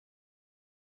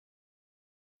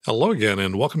Hello again,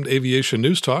 and welcome to Aviation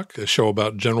News Talk, a show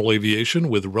about general aviation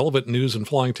with relevant news and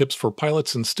flying tips for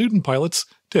pilots and student pilots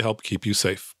to help keep you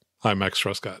safe. I'm Max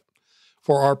Trescott.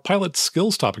 For our pilot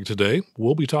skills topic today,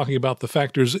 we'll be talking about the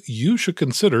factors you should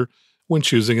consider when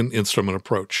choosing an instrument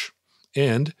approach.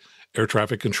 And Air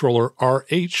Traffic Controller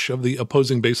RH of the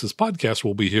Opposing Bases podcast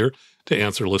will be here to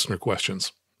answer listener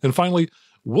questions. And finally,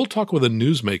 we'll talk with a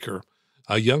newsmaker,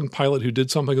 a young pilot who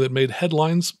did something that made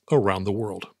headlines around the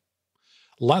world.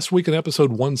 Last week in episode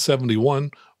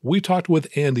 171, we talked with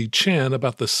Andy Chan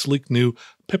about the sleek new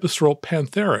Pipistrel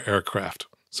Panthera aircraft.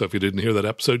 So if you didn't hear that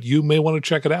episode, you may want to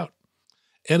check it out.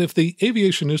 And if the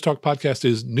Aviation News Talk podcast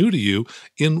is new to you,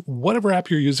 in whatever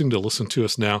app you're using to listen to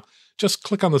us now, just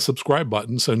click on the subscribe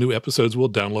button so new episodes will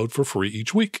download for free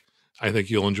each week. I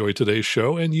think you'll enjoy today's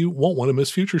show and you won't want to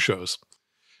miss future shows.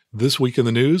 This week in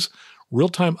the news,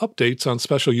 real-time updates on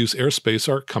special use airspace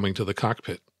are coming to the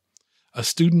cockpit. A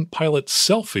student pilot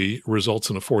selfie results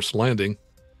in a forced landing,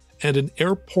 and an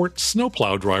airport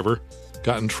snowplow driver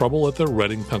got in trouble at the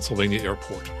Reading, Pennsylvania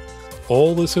airport.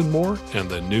 All this and more, and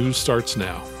the news starts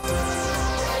now.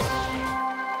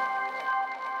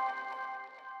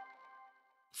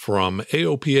 From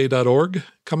AOPA.org,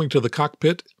 coming to the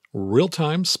cockpit,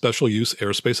 real-time special use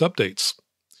airspace updates.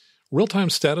 Real-time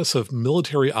status of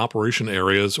military operation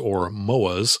areas, or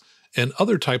MOAs, and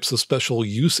other types of special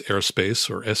use airspace,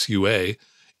 or SUA,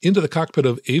 into the cockpit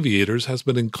of aviators has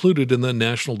been included in the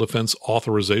National Defense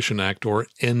Authorization Act, or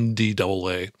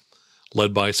NDAA.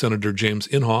 Led by Senator James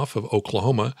Inhofe of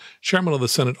Oklahoma, chairman of the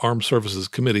Senate Armed Services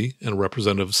Committee, and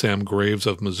Representative Sam Graves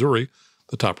of Missouri,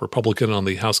 the top Republican on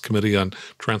the House Committee on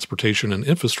Transportation and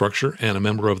Infrastructure and a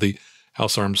member of the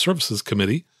House Armed Services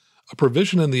Committee, a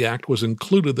provision in the act was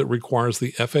included that requires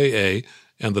the FAA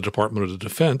and the Department of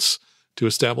Defense to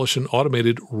establish an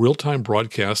automated real-time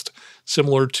broadcast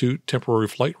similar to temporary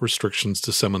flight restrictions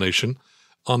dissemination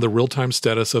on the real-time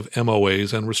status of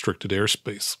MOAs and restricted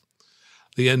airspace.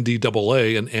 The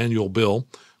NDAA, an annual bill,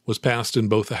 was passed in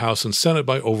both the House and Senate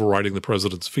by overriding the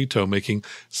president's veto, making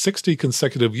 60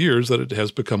 consecutive years that it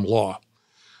has become law.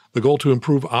 The goal to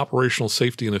improve operational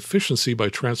safety and efficiency by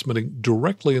transmitting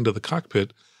directly into the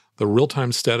cockpit the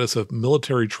real-time status of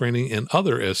military training and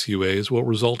other SUAs will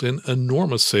result in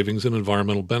enormous savings and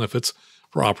environmental benefits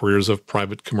for operators of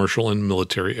private, commercial, and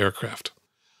military aircraft.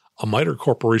 A MITRE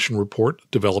Corporation report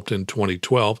developed in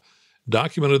 2012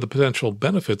 documented the potential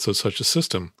benefits of such a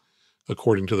system.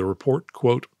 According to the report,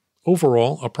 quote,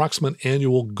 overall, approximate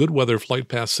annual good weather flight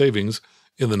path savings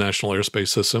in the National Airspace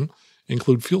System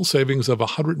include fuel savings of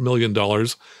 $100 million,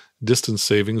 distance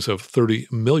savings of 30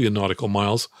 million nautical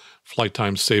miles, flight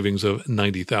time savings of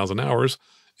 90,000 hours,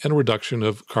 and a reduction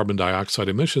of carbon dioxide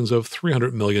emissions of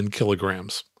 300 million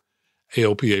kilograms.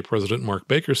 AOPA President Mark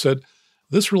Baker said,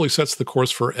 this really sets the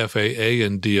course for FAA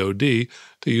and DoD to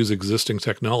use existing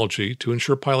technology to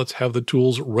ensure pilots have the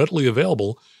tools readily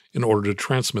available in order to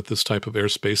transmit this type of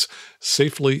airspace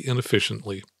safely and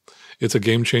efficiently. It's a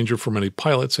game changer for many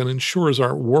pilots and ensures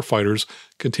our warfighters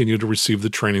continue to receive the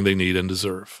training they need and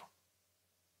deserve.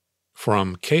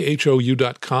 From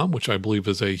KHOU.com, which I believe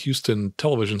is a Houston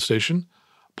television station,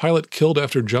 pilot killed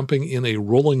after jumping in a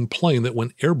rolling plane that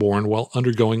went airborne while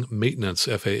undergoing maintenance,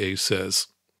 FAA says.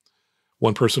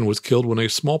 One person was killed when a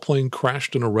small plane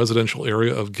crashed in a residential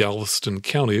area of Galveston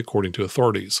County, according to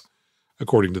authorities.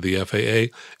 According to the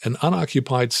FAA, an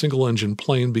unoccupied single-engine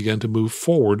plane began to move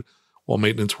forward while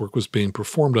maintenance work was being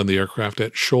performed on the aircraft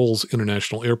at Shoals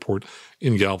International Airport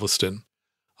in Galveston.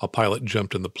 A pilot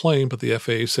jumped in the plane, but the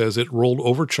FAA says it rolled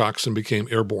over chocks and became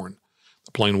airborne.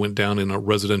 The plane went down in a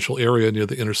residential area near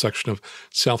the intersection of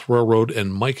South Railroad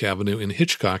and Mike Avenue in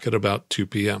Hitchcock at about 2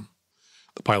 p.m.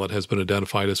 The pilot has been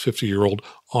identified as 50-year-old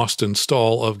Austin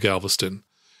Stahl of Galveston.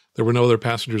 There were no other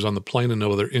passengers on the plane and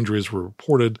no other injuries were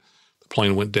reported. The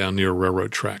plane went down near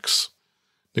railroad tracks.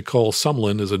 Nicole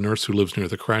Sumlin is a nurse who lives near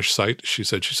the crash site. She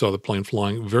said she saw the plane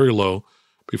flying very low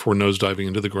before nosediving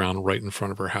into the ground right in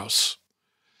front of her house.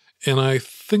 And I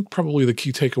think probably the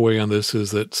key takeaway on this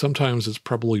is that sometimes it's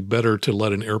probably better to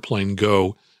let an airplane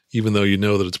go, even though you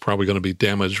know that it's probably going to be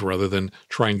damaged, rather than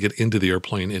try and get into the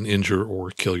airplane and injure or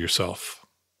kill yourself.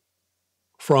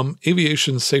 From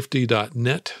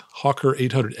aviationsafety.net, Hawker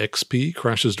 800XP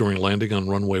crashes during landing on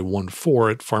runway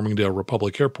 14 at Farmingdale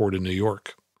Republic Airport in New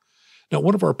York. Now,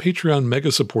 one of our Patreon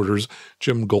mega supporters,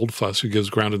 Jim Goldfuss, who gives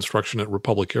ground instruction at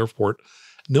Republic Airport,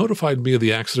 notified me of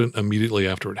the accident immediately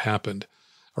after it happened.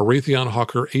 A Raytheon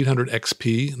Hawker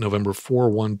 800XP, November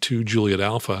 412 Juliet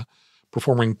Alpha,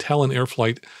 performing Talon Air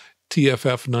Flight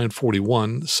TFF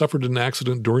 941, suffered an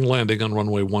accident during landing on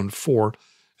runway 14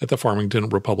 at the Farmington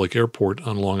Republic Airport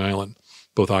on Long Island.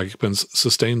 Both occupants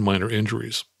sustained minor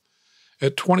injuries.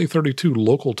 At 20:32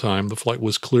 local time, the flight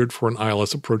was cleared for an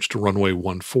ILS approach to runway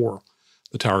 14.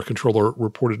 The tower controller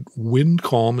reported wind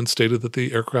calm and stated that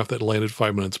the aircraft that landed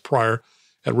 5 minutes prior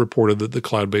had reported that the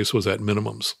cloud base was at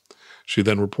minimums. She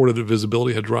then reported that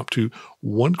visibility had dropped to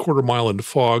 1/4 mile into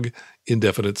fog,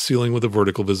 indefinite ceiling with a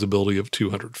vertical visibility of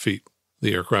 200 feet.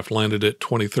 The aircraft landed at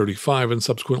 20:35 and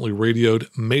subsequently radioed,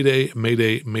 "Mayday,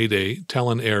 Mayday, Mayday,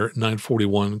 Talon Air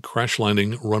 941, crash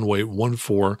landing, runway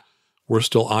 14. We're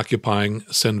still occupying,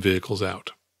 send vehicles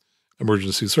out."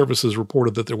 Emergency services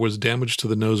reported that there was damage to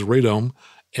the nose radome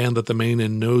and that the main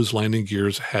and nose landing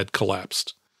gears had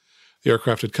collapsed. The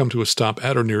aircraft had come to a stop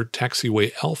at or near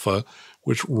Taxiway Alpha,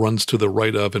 which runs to the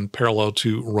right of and parallel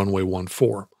to runway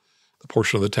 14. The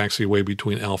portion of the taxiway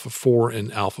between Alpha 4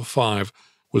 and Alpha 5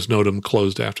 was NOTAM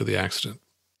closed after the accident.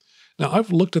 Now,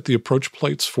 I've looked at the approach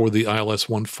plates for the ILS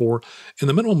 14, and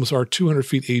the minimums are 200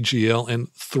 feet AGL and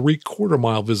 3/4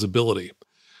 mile visibility.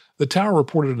 The tower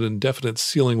reported an indefinite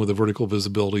ceiling with a vertical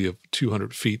visibility of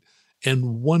 200 feet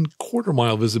and 1/4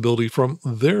 mile visibility from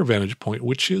their vantage point,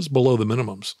 which is below the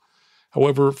minimums.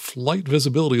 However, flight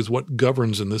visibility is what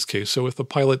governs in this case, so if the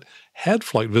pilot had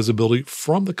flight visibility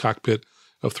from the cockpit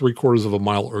of 3/4 of a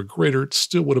mile or greater, it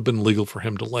still would have been legal for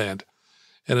him to land.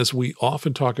 And as we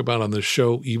often talk about on this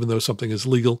show, even though something is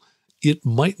legal, it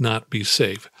might not be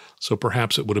safe. So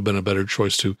perhaps it would have been a better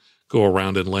choice to go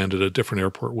around and land at a different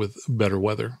airport with better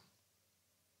weather.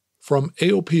 From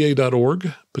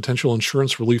AOPA.org, potential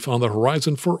insurance relief on the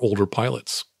horizon for older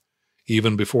pilots.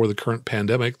 Even before the current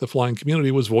pandemic, the flying community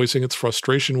was voicing its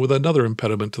frustration with another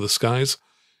impediment to the skies: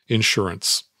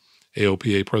 insurance.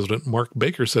 AOPA President Mark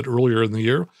Baker said earlier in the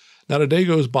year, "Not a day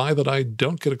goes by that I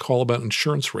don't get a call about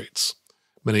insurance rates."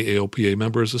 Many AOPA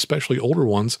members, especially older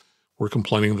ones, were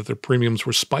complaining that their premiums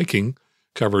were spiking,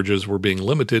 coverages were being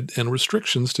limited, and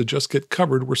restrictions to just get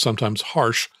covered were sometimes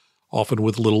harsh, often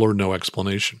with little or no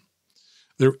explanation.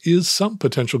 There is some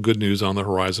potential good news on the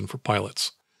horizon for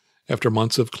pilots. After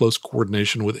months of close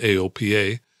coordination with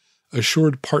AOPA,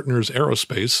 Assured Partners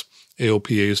Aerospace,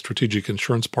 AOPA's strategic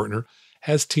insurance partner,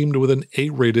 has teamed with an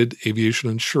A-rated aviation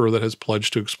insurer that has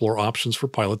pledged to explore options for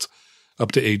pilots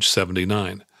up to age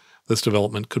 79. This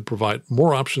development could provide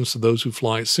more options to those who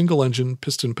fly single-engine,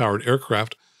 piston-powered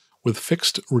aircraft with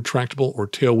fixed, retractable, or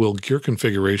tailwheel gear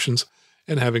configurations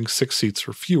and having 6 seats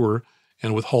or fewer,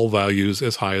 and with hull values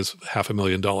as high as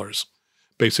 $500,000.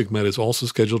 Basic Med is also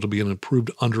scheduled to be an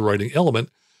improved underwriting element,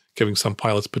 giving some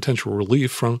pilots potential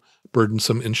relief from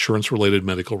burdensome insurance-related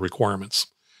medical requirements.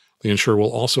 The insurer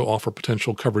will also offer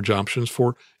potential coverage options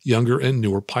for younger and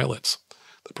newer pilots.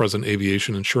 The present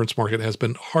aviation insurance market has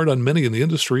been hard on many in the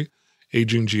industry.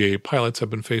 Aging GA pilots have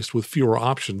been faced with fewer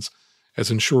options,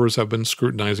 as insurers have been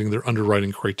scrutinizing their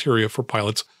underwriting criteria for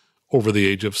pilots over the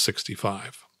age of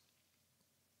 65.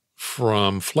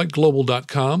 From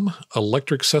FlightGlobal.com,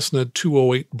 electric Cessna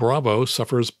 208 Bravo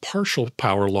suffers partial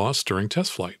power loss during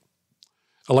test flight.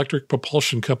 Electric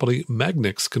propulsion company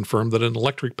Magnix confirmed that an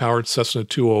electric-powered Cessna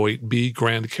 208B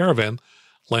Grand Caravan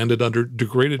landed under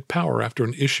degraded power after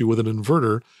an issue with an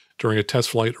inverter during a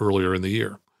test flight earlier in the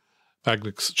year.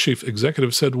 Magnix chief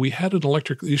executive said, "We had an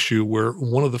electric issue where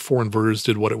one of the 4 inverters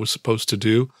did what it was supposed to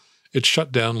do. It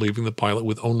shut down, leaving the pilot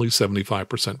with only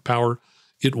 75% power.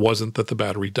 It wasn't that the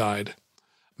battery died."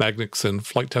 Magnix and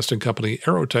flight testing company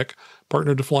Aerotech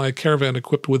partnered to fly a Caravan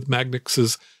equipped with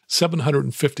Magnix's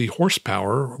 750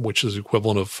 horsepower, which is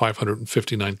equivalent of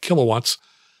 559 kilowatts,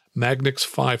 Magnix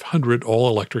 500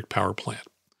 all-electric power plant.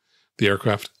 The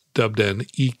aircraft, dubbed an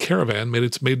E-Caravan, made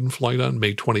its maiden flight on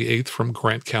May 28th from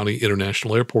Grant County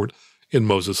International Airport in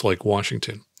Moses Lake,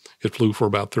 Washington. It flew for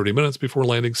about 30 minutes before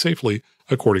landing safely,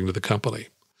 according to the company.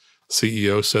 The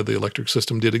CEO said the electric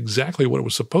system did exactly what it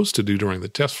was supposed to do during the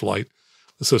test flight.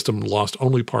 The system lost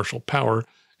only partial power,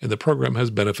 and the program has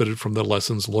benefited from the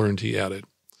lessons learned, he added.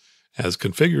 As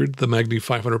configured, the Magni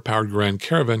 500-powered Grand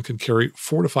Caravan can carry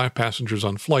 4 to 5 passengers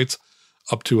on flights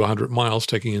up to 100 miles,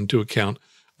 taking into account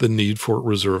the need for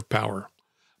reserve power.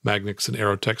 Magnix and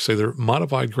Aerotech say their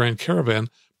modified Grand Caravan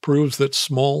proves that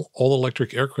small,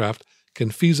 all-electric aircraft can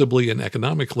feasibly and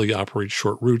economically operate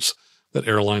short routes that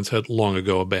airlines had long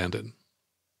ago abandoned.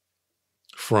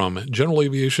 From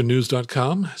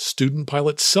GeneralAviationNews.com, student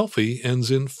pilot selfie ends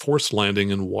in forced landing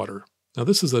in water. Now,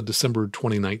 this is a December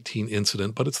 2019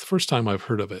 incident, but it's the first time I've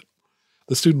heard of it.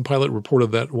 The student pilot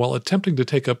reported that while attempting to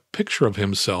take a picture of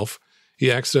himself, he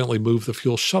accidentally moved the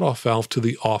fuel shutoff valve to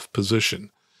the off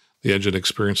position. The engine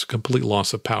experienced a complete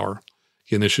loss of power.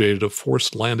 He initiated a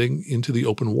forced landing into the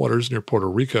open waters near Puerto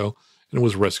Rico and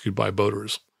was rescued by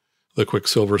boaters. The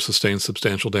Quicksilver sustained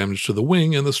substantial damage to the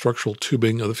wing and the structural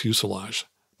tubing of the fuselage.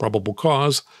 Probable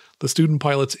cause: the student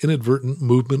pilot's inadvertent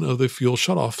movement of the fuel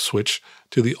shutoff switch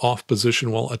to the off position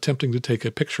while attempting to take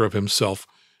a picture of himself,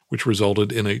 which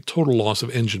resulted in a total loss of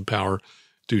engine power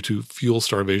due to fuel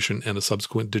starvation and a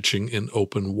subsequent ditching in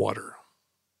open water.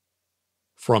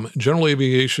 From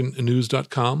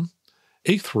GeneralAviationNews.com,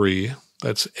 A3,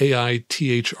 that's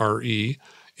AITHRE,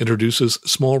 introduces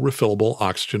small refillable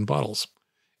oxygen bottles.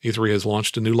 A3 has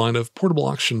launched a new line of portable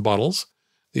oxygen bottles.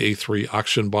 The A3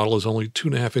 oxygen bottle is only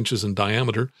 2.5 inches in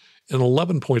diameter and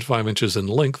 11.5 inches in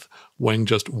length, weighing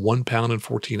just 1 pound and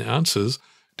 14 ounces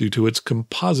due to its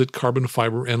composite carbon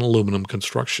fiber and aluminum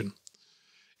construction.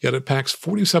 Yet it packs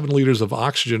 47 liters of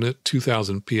oxygen at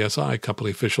 2,000 psi,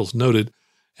 company officials noted,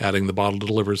 adding the bottle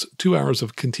delivers 2 hours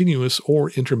of continuous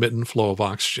or intermittent flow of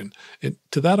oxygen. And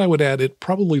to that I would add, it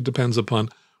probably depends upon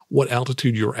what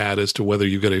altitude you're at as to whether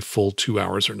you get a full 2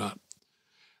 hours or not.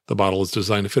 The bottle is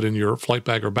designed to fit in your flight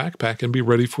bag or backpack and be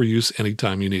ready for use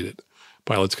anytime you need it.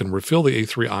 Pilots can refill the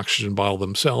A3 oxygen bottle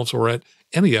themselves or at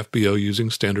any FBO using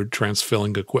standard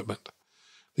transfilling equipment.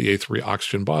 The A3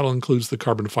 oxygen bottle includes the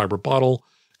carbon fiber bottle,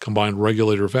 combined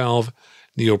regulator valve,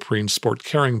 neoprene sport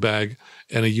carrying bag,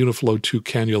 and a Uniflow 2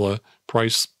 cannula,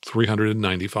 price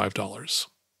 $395.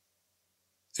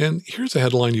 And here's a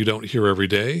headline you don't hear every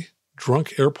day: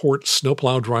 Drunk airport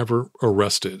snowplow driver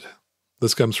arrested.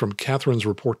 This comes from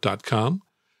catherinesreport.com.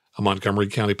 A Montgomery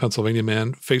County, Pennsylvania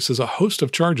man faces a host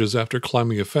of charges after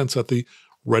climbing a fence at the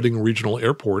Reading Regional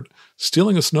Airport,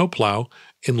 stealing a snowplow,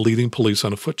 and leading police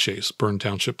on a foot chase, Bern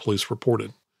Township Police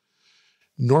reported.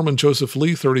 Norman Joseph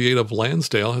Lee, 38, of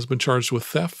Lansdale, has been charged with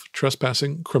theft,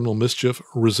 trespassing, criminal mischief,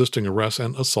 resisting arrest,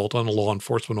 and assault on a law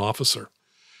enforcement officer.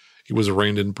 He was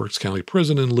arraigned in Berks County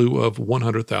Prison in lieu of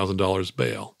 $100,000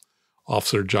 bail.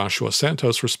 Officer Joshua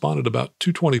Santos responded about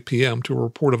 2:20 p.m. to a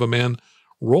report of a man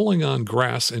rolling on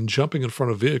grass and jumping in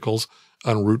front of vehicles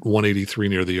on Route 183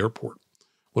 near the airport.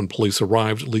 When police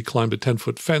arrived, Lee climbed a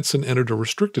 10-foot fence and entered a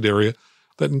restricted area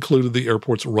that included the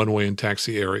airport's runway and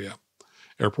taxi area.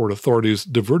 Airport authorities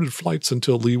diverted flights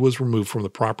until Lee was removed from the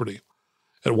property.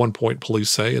 At one point, police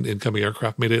say an incoming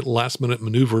aircraft made a last-minute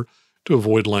maneuver to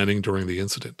avoid landing during the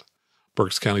incident.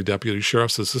 Berks County deputy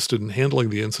sheriffs assisted in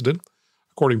handling the incident.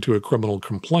 According to a criminal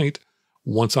complaint,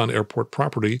 once on airport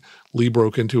property, Lee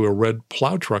broke into a red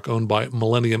plow truck owned by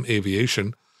Millennium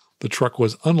Aviation. The truck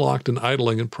was unlocked and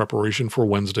idling in preparation for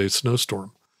Wednesday's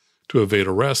snowstorm. To evade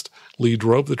arrest, Lee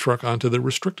drove the truck onto the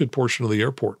restricted portion of the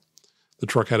airport. The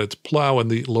truck had its plow in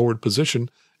the lowered position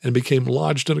and became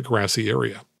lodged in a grassy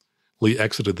area. Lee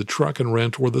exited the truck and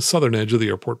ran toward the southern edge of the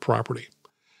airport property.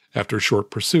 After a short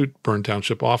pursuit, Bern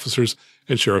Township officers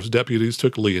and sheriff's deputies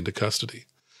took Lee into custody.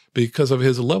 Because of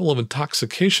his level of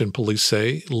intoxication, police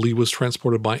say, Lee was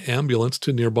transported by ambulance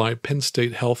to nearby Penn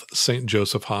State Health St.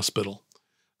 Joseph Hospital.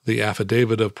 The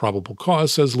affidavit of probable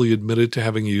cause says Lee admitted to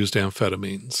having used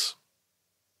amphetamines.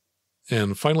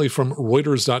 And finally, from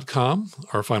Reuters.com,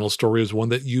 our final story is one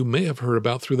that you may have heard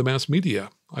about through the mass media.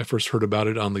 I first heard about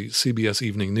it on the CBS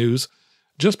Evening News.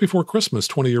 Just before Christmas,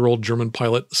 20-year-old German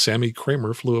pilot Samy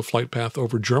Kramer flew a flight path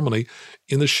over Germany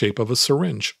in the shape of a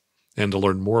syringe. And to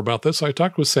learn more about this, I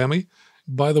talked with Samy.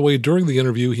 By the way, during the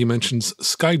interview, he mentions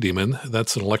SkyDemon.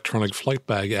 That's an electronic flight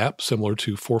bag app similar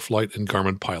to ForeFlight and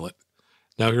Garmin Pilot.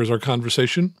 Now here's our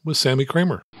conversation with Samy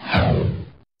Kramer.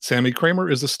 Samy Kramer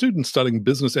is a student studying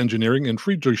business engineering in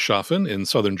Friedrichshafen in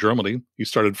southern Germany. He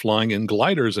started flying in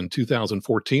gliders in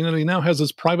 2014, and he now has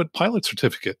his private pilot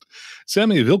certificate.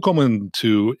 Samy, willkommen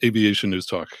to Aviation News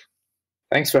Talk.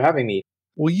 Thanks for having me.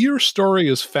 Well, your story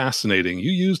is fascinating.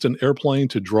 You used an airplane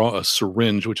to draw a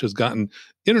syringe, which has gotten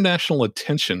international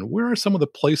attention. Where are some of the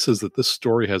places that this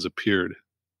story has appeared?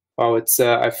 Well,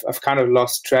 I've kind of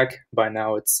lost track by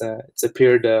now. It's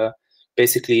appeared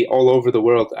basically all over the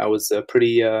world. I was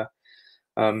pretty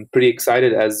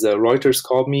excited as Reuters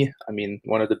called me. I mean,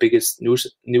 one of the biggest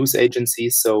news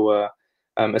agencies. So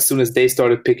as soon as they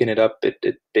started picking it up,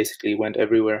 it basically went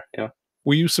everywhere. You know.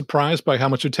 Were you surprised by how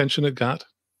much attention it got?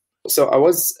 So I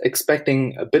was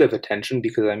expecting a bit of attention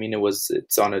because, I mean,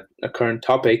 it's on a current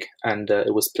topic and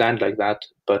it was planned like that,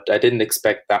 but I didn't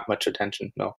expect that much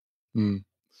attention, no.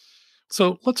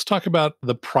 So let's talk about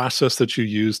the process that you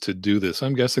use to do this.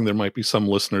 I'm guessing there might be some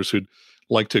listeners who'd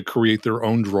like to create their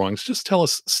own drawings. Just tell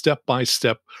us step by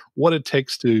step what it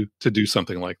takes to do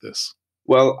something like this.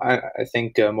 Well, I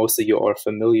think most of you are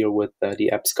familiar with the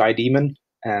app SkyDemon,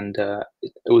 and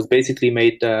it was basically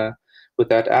made with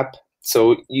that app.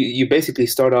 So you basically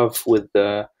start off with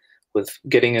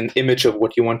getting an image of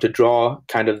what you want to draw,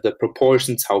 kind of the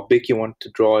proportions, how big you want to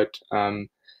draw it,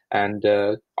 and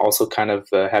also kind of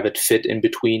have it fit in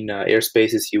between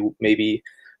airspaces you maybe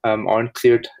aren't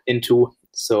cleared into.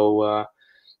 So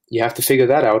you have to figure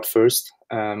that out first.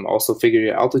 Also figure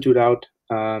your altitude out.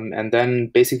 And then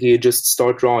basically you just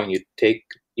start drawing. You take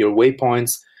your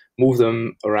waypoints, move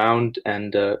them around,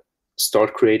 and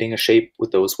start creating a shape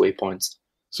with those waypoints.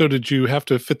 So did you have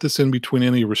to fit this in between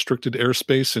any restricted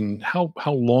airspace, and how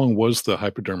long was the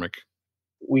hypodermic?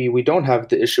 We don't have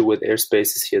the issue with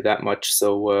airspaces here that much,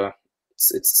 so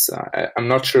I'm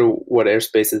not sure what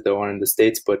airspaces there are in the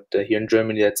States, but here in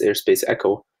Germany that's airspace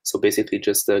echo. So basically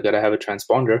just gotta have a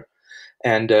transponder,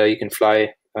 and you can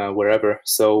fly wherever.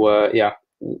 So yeah,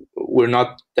 we're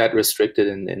not that restricted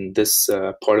in this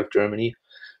part of Germany.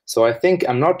 So I think,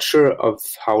 I'm not sure of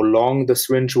how long the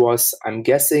Syringe was. I'm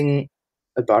guessing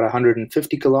about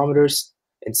 150 kilometers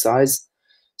in size.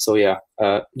 So yeah,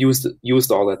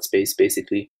 used all that space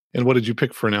basically. And what did you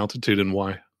pick for an altitude and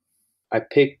why? I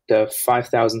picked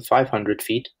 5,500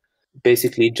 feet,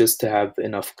 basically just to have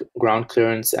enough ground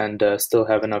clearance and still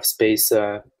have enough space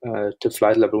to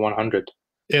flight level 100.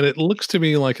 And it looks to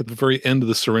me like at the very end of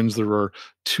the Syringe there are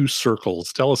two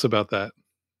circles. Tell us about that.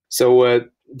 So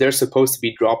they're supposed to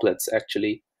be droplets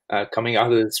actually coming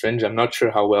out of the Syringe. I'm not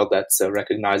sure how well that's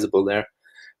recognizable there,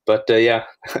 but yeah,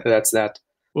 that's that.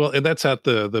 Well, and that's at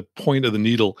the point of the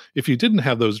needle. If you didn't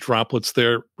have those droplets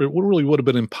there, it really would have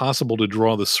been impossible to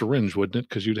draw the Syringe, wouldn't it?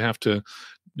 Because you'd have to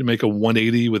make a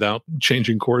 180 without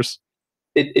changing course.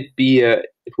 It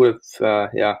would have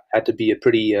had to be a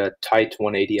pretty tight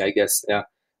 180, I guess. Yeah,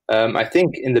 I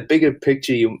think in the bigger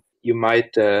picture you might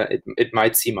it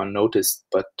might seem unnoticed,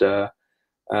 but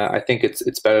I think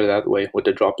it's better that way with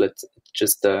the droplets. It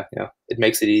just it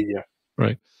makes it easier.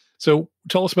 Right. So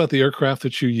tell us about the aircraft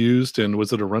that you used, and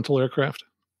was it a rental aircraft?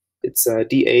 It's a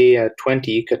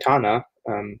DA-20 Katana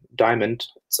Diamond.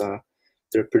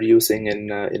 They're producing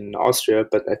in Austria,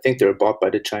 but I think they're bought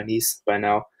by the Chinese by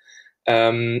now.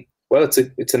 Well,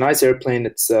 it's a nice airplane.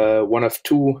 It's one of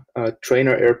two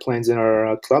trainer airplanes in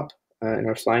our club, in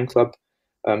our flying club,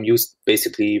 used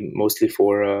basically mostly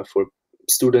for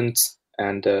students.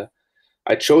 And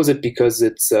I chose it because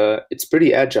it's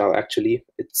pretty agile actually.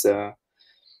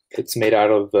 It's made out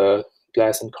of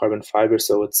glass and carbon fiber,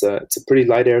 so it's a pretty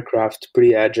light aircraft,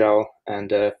 pretty agile,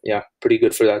 and yeah, pretty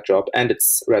good for that job. And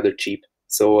it's rather cheap,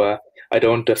 so I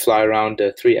don't fly around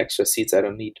 3 extra seats I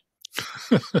don't need.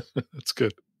 That's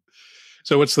good.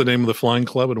 So what's the name of the flying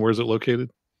club, and where is it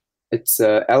located? It's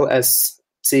LSC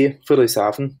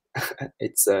Friedrichshafen.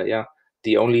 It's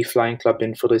the only flying club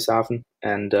in Friedrichshafen,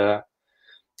 and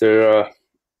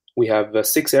we have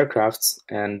 6 aircrafts,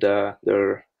 and there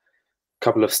are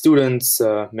couple of students,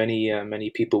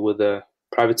 many people with a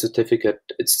private certificate.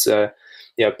 It's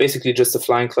basically just a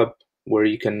flying club where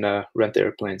you can rent the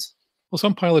airplanes. Well,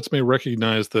 some pilots may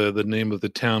recognize the name of the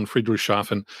town,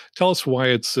 Friedrichshafen. Tell us why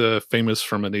it's famous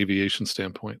from an aviation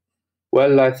standpoint.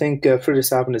 Well, I think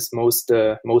Friedrichshafen is most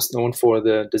known for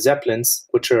the Zeppelins,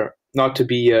 which are not to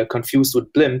be confused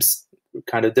with blimps,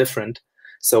 kind of different.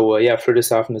 So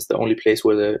Friedrichshafen is the only place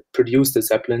where they produce the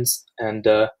Zeppelins, and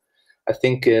I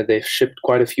think they've shipped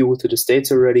quite a few to the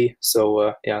States already.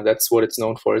 So that's what it's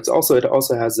known for. It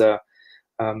also has a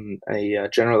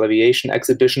general aviation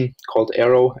exhibition called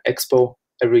Aero Expo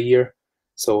every year.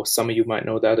 So some of you might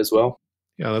know that as well.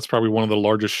 Yeah, that's probably one of the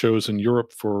largest shows in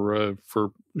Europe for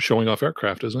showing off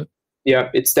aircraft, isn't it? Yeah,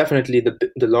 it's definitely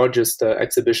the largest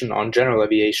exhibition on general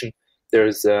aviation.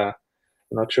 There's I'm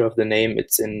not sure of the name.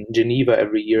 It's in Geneva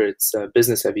every year. It's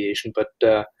business aviation, but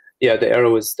the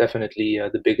Aero is definitely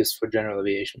the biggest for general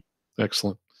aviation.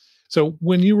 Excellent. So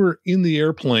when you were in the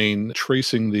airplane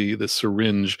tracing the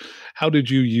Syringe, how did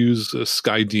you use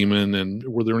Sky Demon, and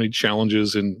were there any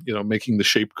challenges in making the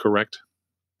shape correct?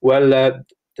 Well,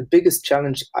 the biggest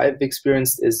challenge I've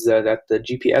experienced is that the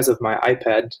GPS of my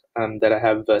iPad that I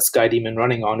have Sky Demon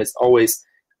running on is always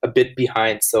a bit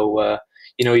behind. So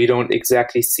you don't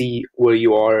exactly see where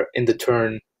you are in the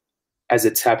turn as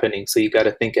it's happening. So you got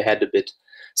to think ahead a bit.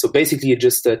 So basically, you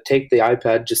just take the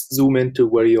iPad, just zoom into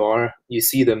where you are. You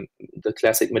see the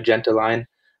classic magenta line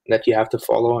that you have to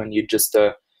follow, and you just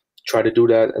try to do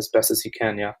that as best as you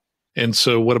can. Yeah. And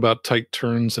so, what about tight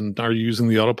turns? And are you using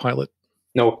the autopilot?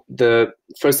 No.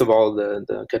 First of all,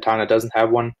 the Katana doesn't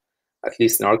have one. At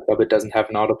least in our club, it doesn't have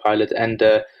an autopilot, and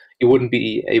you wouldn't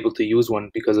be able to use one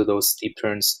because of those steep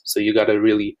turns. So you got to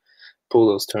really pull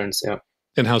those turns. Yeah.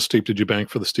 And how steep did you bank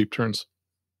for the steep turns?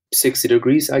 60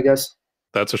 degrees, I guess.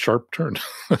 That's a sharp turn.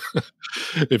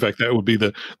 In fact, that would be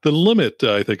the limit,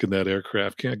 I think, in that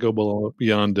aircraft. Can't go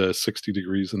beyond 60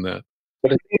 degrees in that.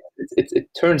 But it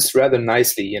turns rather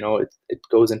nicely. It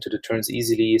goes into the turns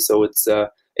easily, so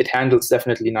it handles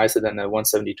definitely nicer than a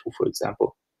 172, for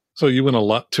example. So you went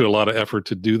to a lot of effort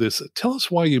to do this. Tell us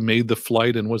why you made the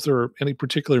flight, and was there any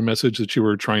particular message that you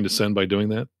were trying to send by doing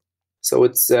that? So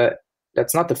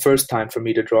that's not the first time for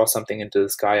me to draw something into the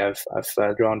sky. I've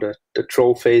drawn the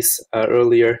troll face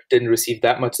earlier. Didn't receive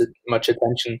that much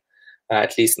attention,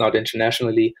 at least not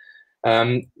internationally.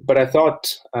 But I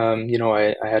thought,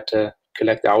 I had to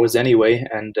collect hours anyway,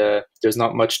 and there's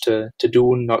not much to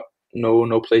do,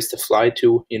 no place to fly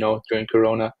to, during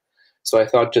Corona. So I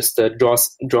thought just draw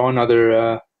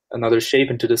another shape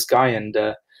into the sky, and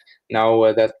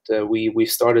now that we've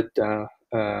started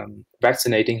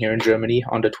vaccinating here in Germany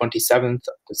on the 27th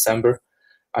of December,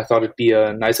 I thought it'd be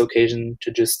a nice occasion to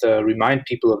just remind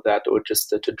people of that, or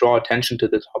just to draw attention to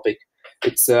the topic.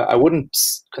 It's I wouldn't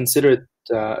consider it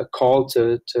a call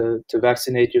to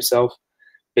vaccinate yourself.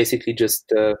 Basically,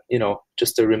 just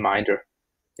just a reminder,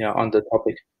 on the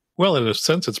topic. Well, in a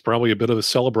sense, it's probably a bit of a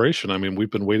celebration. I mean, we've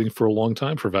been waiting for a long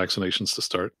time for vaccinations to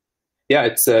start. Yeah,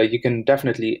 it's you can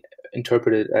definitely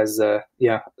interpret it as a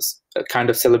kind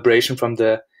of celebration from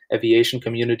the aviation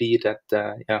community that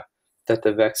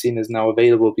the vaccine is now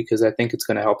available, because I think it's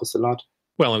going to help us a lot.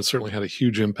 Well, and it certainly had a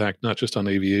huge impact, not just on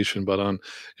aviation, but on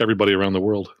everybody around the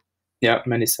world. Yeah,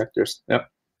 many sectors. Yeah.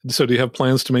 So do you have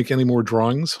plans to make any more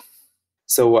drawings?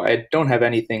 So I don't have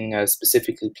anything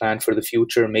specifically planned for the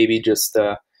future. Maybe just,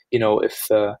 if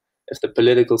the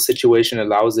political situation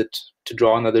allows it to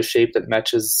draw another shape that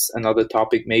matches another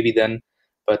topic, maybe then.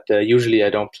 But usually I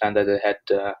don't plan that ahead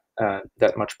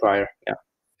that much prior. Yeah.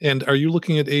 And are you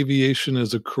looking at aviation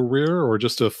as a career, or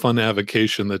just a fun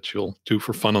avocation that you'll do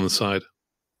for fun on the side?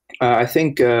 I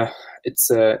think it's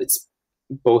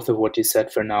both of what you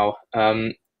said for now.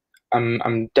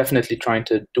 I'm definitely trying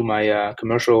to do my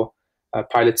commercial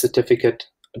pilot certificate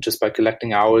just by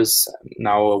collecting hours.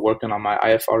 Now working on my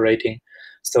IFR rating,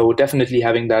 so definitely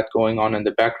having that going on in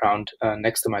the background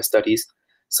next to my studies.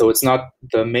 So it's not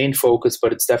the main focus,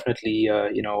 but it's definitely a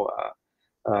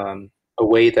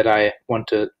way that I want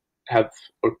to have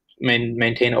or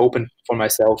maintain open for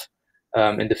myself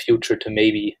in the future to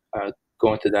maybe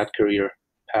go into that career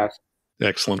path.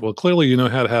 Excellent. Well, clearly you know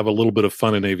how to have a little bit of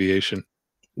fun in aviation.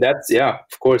 That's,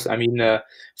 of course. I mean,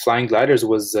 flying gliders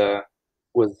was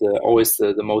always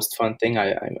the most fun thing.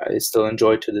 I still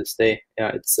enjoy to this day.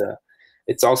 Yeah,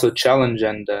 it's also a challenge,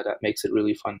 and that makes it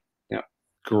really fun. Yeah.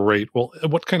 Great. Well,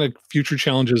 what kind of future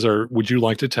challenges would you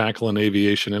like to tackle in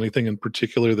aviation? Anything in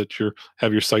particular that you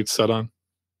have your sights set on?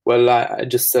 Well, I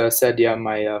just said,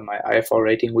 my IFR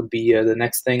rating would be the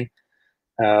next thing.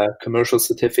 Commercial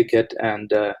certificate,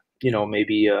 and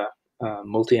maybe a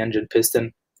multi-engine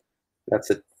piston.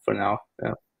 That's it for now.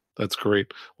 Yeah. That's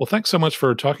great. Well, thanks so much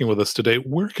for talking with us today.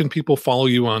 Where can people follow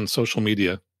you on social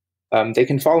media? They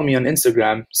can follow me on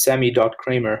Instagram,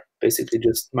 Samy.Kramer, basically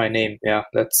just my name. Yeah,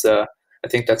 that's. I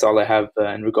think that's all I have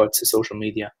in regards to social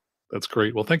media. That's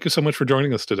great. Well, thank you so much for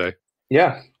joining us today.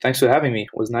 Yeah, thanks for having me.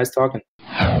 It was nice talking.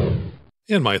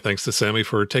 And my thanks to Samy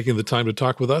for taking the time to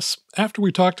talk with us. After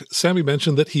we talked, Samy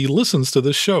mentioned that he listens to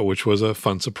this show, which was a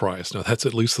fun surprise. Now, that's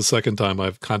at least the second time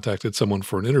I've contacted someone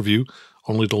for an interview,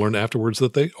 only to learn afterwards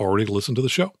that they already listened to the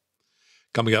show.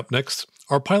 Coming up next,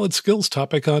 our pilot skills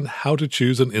topic on how to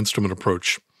choose an instrument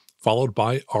approach, followed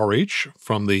by RH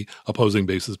from the Opposing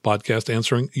Bases podcast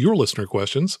answering your listener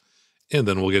questions. And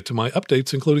then we'll get to my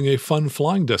updates, including a fun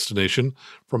flying destination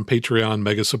from Patreon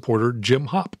mega supporter Jim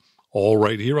Hopp, all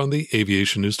right here on the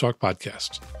Aviation News Talk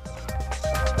podcast.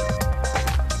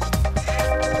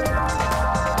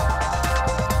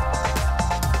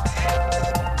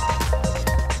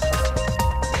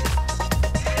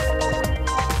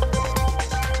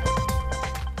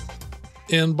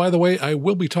 And by the way, I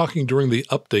will be talking during the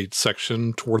update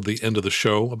section toward the end of the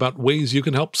show about ways you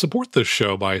can help support this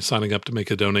show by signing up to make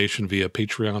a donation via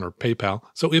Patreon or PayPal.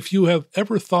 So if you have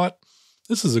ever thought,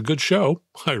 this is a good show,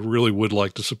 I really would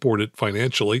like to support it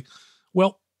financially,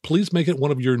 well, please make it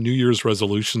one of your New Year's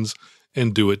resolutions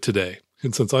and do it today.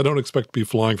 And since I don't expect to be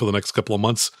flying for the next couple of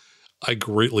months, I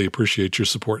greatly appreciate your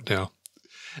support now.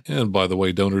 And by the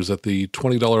way, donors at the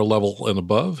 $20 level and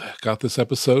above got this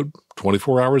episode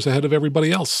 24 hours ahead of everybody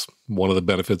else. One of the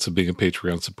benefits of being a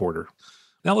Patreon supporter.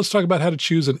 Now let's talk about how to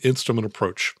choose an instrument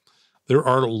approach. There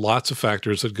are lots of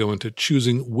factors that go into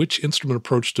choosing which instrument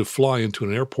approach to fly into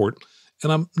an airport,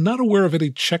 and I'm not aware of any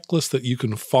checklist that you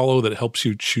can follow that helps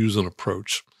you choose an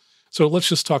approach. So let's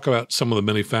just talk about some of the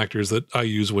many factors that I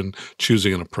use when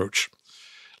choosing an approach.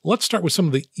 Let's start with some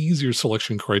of the easier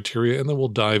selection criteria, and then we'll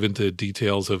dive into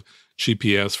details of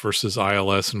GPS versus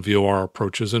ILS and VOR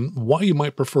approaches and why you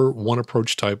might prefer one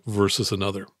approach type versus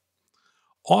another.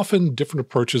 Often, different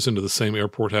approaches into the same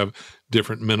airport have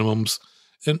different minimums,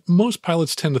 And most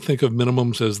pilots tend to think of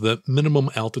minimums as the minimum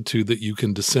altitude that you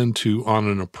can descend to on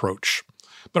an approach.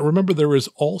 But remember, there is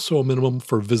also a minimum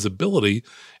for visibility,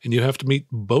 and you have to meet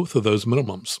both of those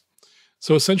minimums.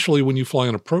 So essentially, when you fly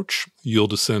an approach, you'll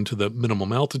descend to the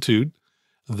minimum altitude.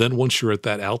 Then once you're at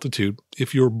that altitude,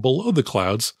 if you're below the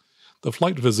clouds, the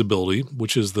flight visibility,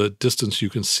 which is the distance you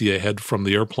can see ahead from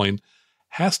the airplane,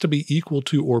 has to be equal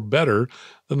to or better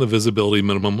than the visibility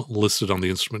minimum listed on the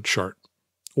instrument chart.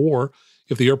 Or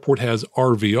if the airport has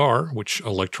RVR, which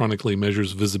electronically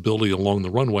measures visibility along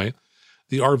the runway,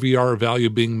 the RVR value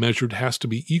being measured has to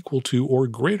be equal to or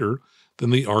greater than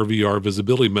the RVR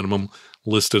visibility minimum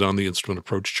listed on the instrument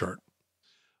approach chart.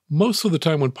 Most of the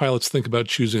time when pilots think about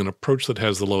choosing an approach that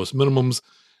has the lowest minimums,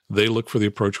 they look for the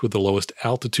approach with the lowest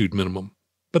altitude minimum.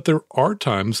 But there are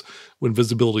times when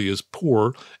visibility is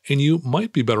poor, and you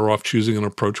might be better off choosing an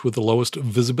approach with the lowest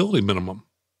visibility minimum.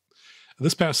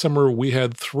 This past summer, we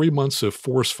had 3 months of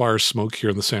forest fire smoke here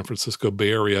in the San Francisco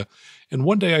Bay Area, and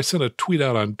one day I sent a tweet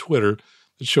out on Twitter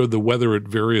that showed the weather at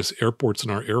various airports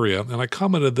in our area, and I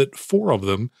commented that 4 of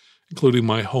them, including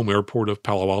my home airport of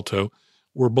Palo Alto,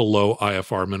 were below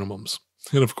IFR minimums.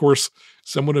 And of course,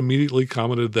 someone immediately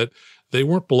commented that they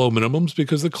weren't below minimums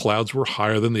because the clouds were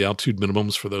higher than the altitude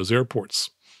minimums for those airports.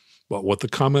 But what the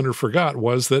commenter forgot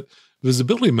was that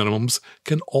visibility minimums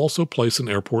can also place an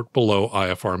airport below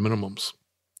IFR minimums.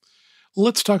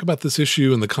 Let's talk about this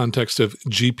issue in the context of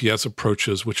GPS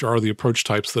approaches, which are the approach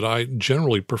types that I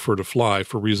generally prefer to fly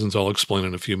for reasons I'll explain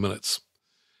in a few minutes.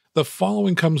 The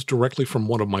following comes directly from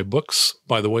one of my books.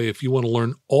 By the way, if you want to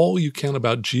learn all you can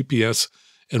about GPS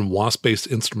and WASP-based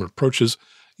instrument approaches,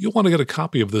 you'll want to get a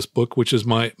copy of this book, which is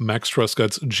my Max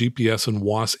Truscott's GPS and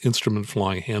WASP Instrument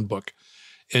Flying Handbook.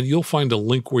 And you'll find a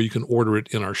link where you can order it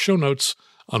in our show notes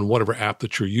on whatever app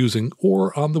that you're using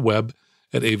or on the web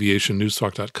at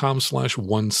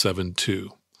aviationnewstalk.com/172.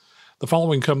 The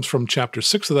following comes from Chapter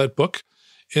 6 of that book,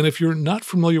 and if you're not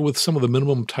familiar with some of the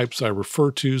minimum types I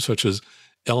refer to, such as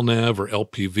LNAV or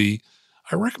LPV,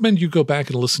 I recommend you go back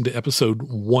and listen to episode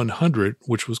 100,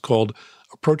 which was called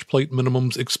Approach Plate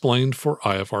Minimums Explained for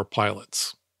IFR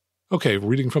Pilots. Okay,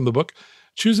 reading from the book,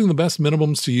 choosing the best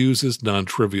minimums to use is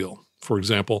non-trivial. For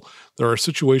example, there are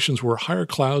situations where higher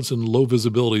clouds and low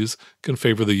visibilities can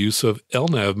favor the use of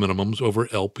LNAV minimums over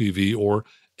LPV or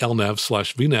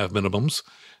LNAV/VNAV minimums,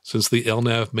 since the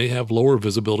LNAV may have lower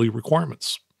visibility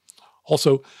requirements.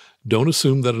 Also, don't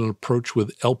assume that an approach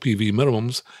with LPV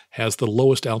minimums has the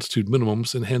lowest altitude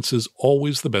minimums and hence is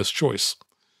always the best choice.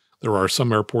 There are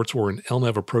some airports where an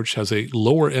LNAV approach has a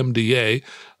lower MDA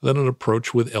than an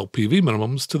approach with LPV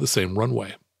minimums to the same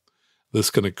runway. This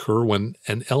can occur when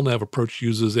an LNAV approach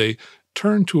uses a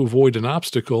turn to avoid an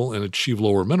obstacle and achieve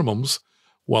lower minimums,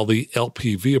 while the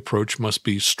LPV approach must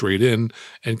be straight in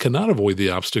and cannot avoid the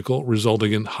obstacle,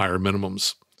 resulting in higher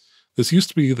minimums. This used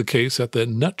to be the case at the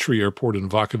Nut Tree Airport in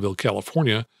Vacaville,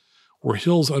 California, where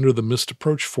hills under the missed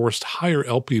approach forced higher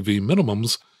LPV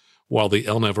minimums, while the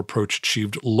LNAV approach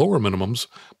achieved lower minimums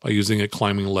by using a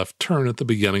climbing left turn at the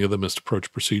beginning of the missed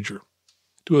approach procedure.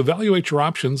 To evaluate your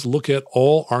options, look at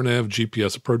all RNAV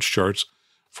GPS approach charts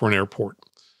for an airport.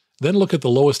 Then look at the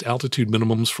lowest altitude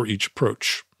minimums for each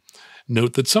approach.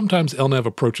 Note that sometimes LNAV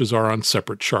approaches are on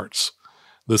separate charts.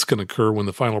 This can occur when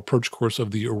the final approach course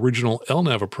of the original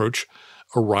LNAV approach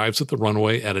arrives at the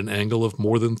runway at an angle of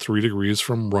more than 3 degrees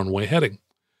from runway heading.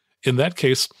 In that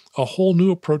case, a whole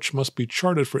new approach must be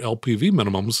charted for LPV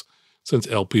minimums, since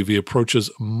LPV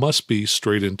approaches must be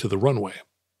straight into the runway.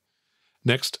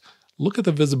 Next, look at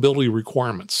the visibility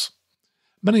requirements.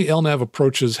 Many LNAV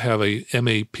approaches have a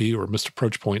MAP or missed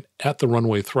approach point at the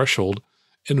runway threshold,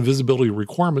 and visibility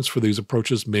requirements for these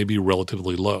approaches may be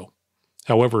relatively low.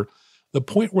 However, the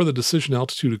point where the decision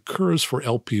altitude occurs for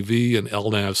LPV and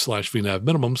LNAV/VNAV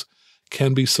minimums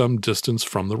can be some distance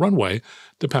from the runway,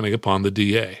 depending upon the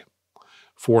DA.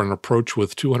 For an approach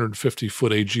with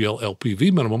 250-foot AGL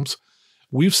LPV minimums,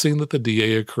 we've seen that the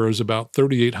DA occurs about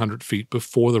 3,800 feet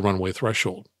before the runway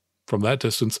threshold. From that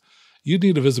distance, you'd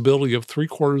need a visibility of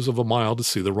 3/4 of a mile to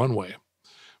see the runway.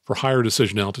 For higher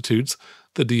decision altitudes,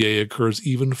 the DA occurs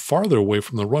even farther away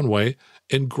from the runway,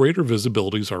 and greater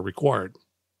visibilities are required.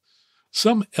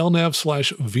 Some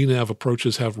LNAV/VNAV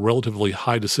approaches have relatively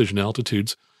high decision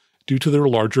altitudes due to their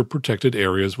larger protected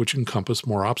areas which encompass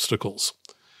more obstacles.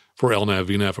 For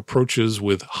LNAV/VNAV approaches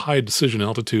with high decision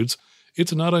altitudes,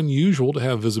 it's not unusual to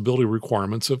have visibility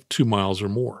requirements of 2 miles or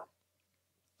more.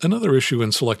 Another issue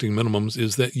in selecting minimums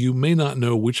is that you may not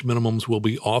know which minimums will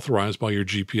be authorized by your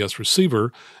GPS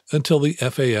receiver until the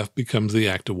FAF becomes the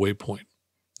active waypoint.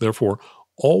 Therefore,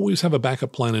 always have a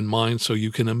backup plan in mind so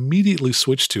you can immediately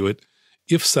switch to it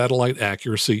if satellite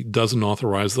accuracy doesn't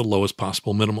authorize the lowest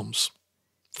possible minimums.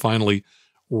 Finally,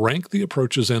 rank the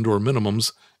approaches and/or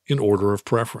minimums in order of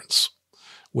preference.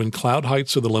 When cloud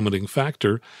heights are the limiting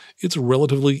factor, it's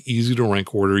relatively easy to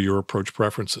rank order your approach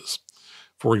preferences.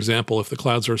 For example, if the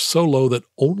clouds are so low that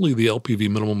only the LPV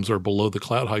minimums are below the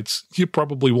cloud heights, you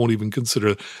probably won't even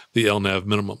consider the LNAV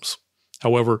minimums.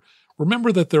 However,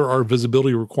 remember that there are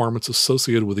visibility requirements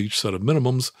associated with each set of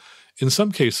minimums. In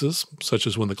some cases, such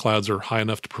as when the clouds are high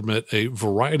enough to permit a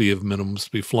variety of minimums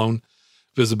to be flown,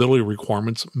 visibility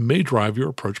requirements may drive your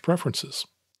approach preferences.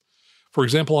 For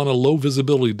example, on a low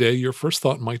visibility day, your first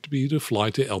thought might be to fly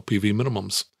to LPV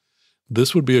minimums.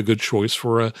 This would be a good choice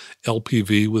for a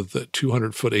LPV with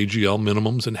 200-foot AGL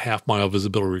minimums and half-mile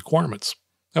visibility requirements.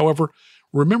 However,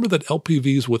 remember that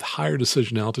LPVs with higher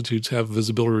decision altitudes have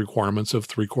visibility requirements of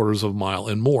 3/4 of a mile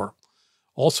and more.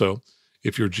 Also,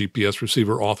 if your GPS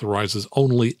receiver authorizes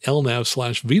only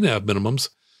LNAV/VNAV minimums,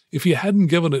 if you hadn't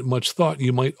given it much thought,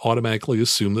 you might automatically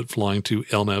assume that flying to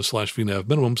LNAV/VNAV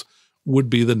minimums would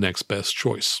be the next best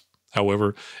choice.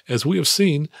 However, as we have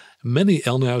seen, many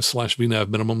LNAV/VNAV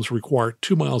minimums require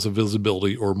 2 miles of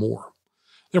visibility or more.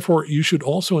 Therefore, you should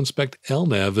also inspect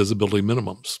LNAV visibility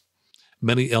minimums.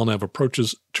 Many LNAV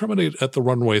approaches terminate at the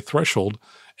runway threshold,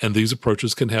 and these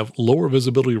approaches can have lower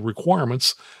visibility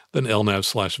requirements than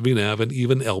LNAV/VNAV and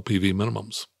even LPV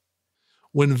minimums.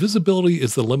 When visibility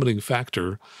is the limiting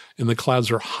factor and the clouds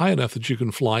are high enough that you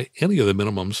can fly any of the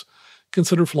minimums,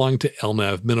 consider flying to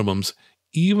LNAV minimums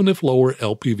even if lower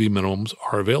LPV minimums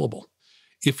are available.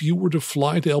 If you were to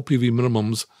fly to LPV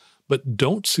minimums but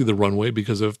don't see the runway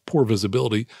because of poor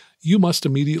visibility, you must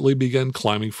immediately begin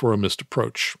climbing for a missed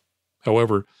approach.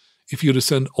 However, if you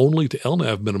descend only to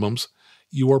LNAV minimums,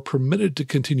 you are permitted to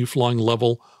continue flying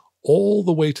level all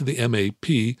the way to the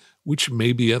MAP, which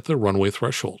may be at the runway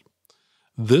threshold.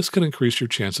 This can increase your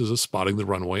chances of spotting the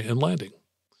runway and landing.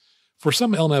 For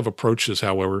some LNAV approaches,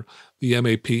 however, the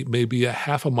MAP may be a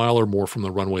half a mile or more from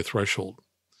the runway threshold.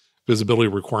 Visibility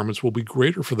requirements will be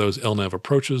greater for those LNAV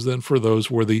approaches than for those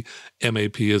where the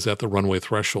MAP is at the runway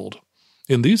threshold.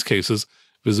 In these cases,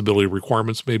 visibility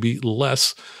requirements may be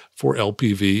less for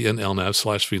LPV and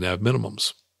LNAV/VNAV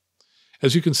minimums.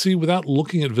 As you can see, without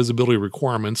looking at visibility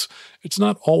requirements, it's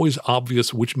not always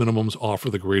obvious which minimums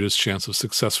offer the greatest chance of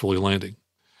successfully landing.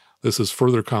 This is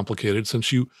further complicated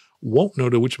since you won't know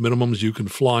to which minimums you can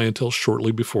fly until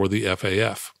shortly before the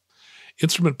FAF.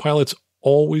 Instrument pilots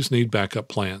always need backup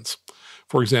plans.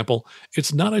 For example,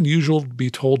 it's not unusual to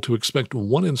be told to expect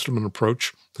one instrument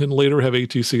approach and later have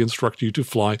ATC instruct you to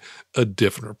fly a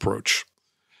different approach.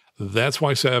 That's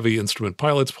why savvy instrument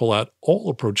pilots pull out all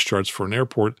approach charts for an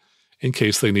airport in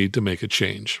case they need to make a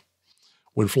change.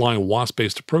 When flying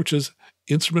WASP-based approaches,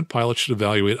 instrument pilots should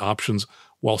evaluate options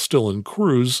while still in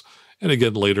cruise, and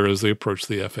again later as they approach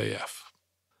the FAF.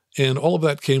 And all of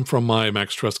that came from my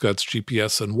Max Truscott's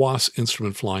GPS and WAS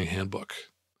Instrument Flying Handbook.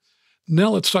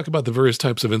 Now let's talk about the various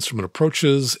types of instrument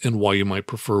approaches and why you might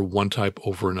prefer one type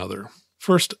over another.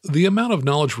 First, the amount of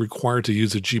knowledge required to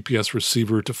use a GPS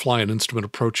receiver to fly an instrument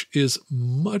approach is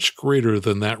much greater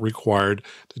than that required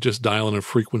to just dial in a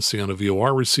frequency on a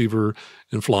VOR receiver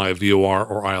and fly a VOR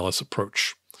or ILS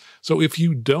approach. So if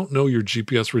you don't know your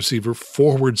GPS receiver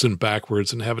forwards and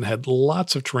backwards and haven't had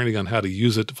lots of training on how to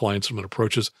use it to fly instrument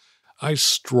approaches, I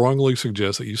strongly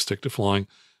suggest that you stick to flying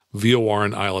VOR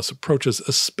and ILS approaches,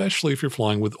 especially if you're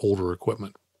flying with older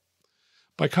equipment.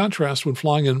 By contrast, when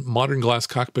flying in modern glass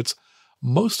cockpits,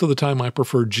 most of the time I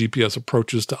prefer GPS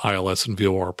approaches to ILS and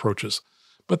VOR approaches,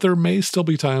 but there may still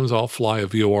be times I'll fly a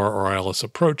VOR or ILS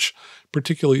approach,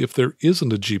 particularly if there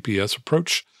isn't a GPS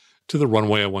approach to the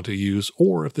runway I want to use,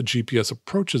 or if the GPS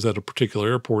approaches at a particular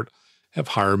airport have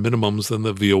higher minimums than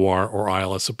the VOR or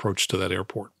ILS approach to that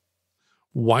airport.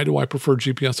 Why do I prefer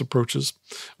GPS approaches?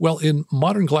 Well, in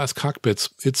modern glass cockpits,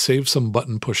 it saves some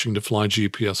button pushing to fly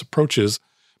GPS approaches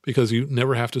because you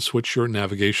never have to switch your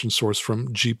navigation source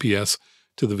from GPS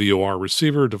to the VOR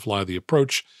receiver to fly the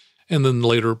approach, and then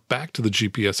later back to the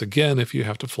GPS again if you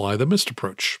have to fly the missed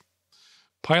approach.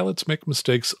 Pilots make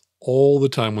mistakes all the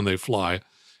time when they fly,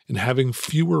 and having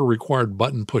fewer required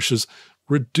button pushes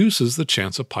reduces the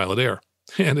chance of pilot error,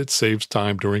 and it saves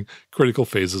time during critical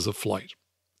phases of flight.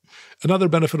 Another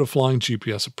benefit of flying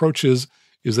GPS approaches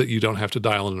is that you don't have to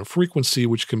dial in a frequency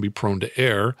which can be prone to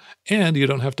error, and you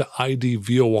don't have to ID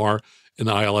VOR and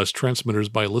ILS transmitters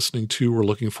by listening to or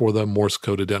looking for the Morse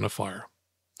code identifier.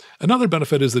 Another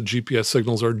benefit is that GPS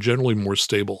signals are generally more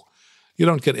stable. You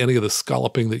don't get any of the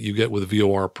scalloping that you get with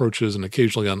VOR approaches and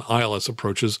occasionally on ILS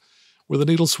approaches, where the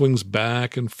needle swings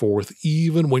back and forth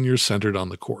even when you're centered on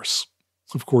the course.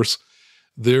 Of course,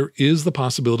 There is the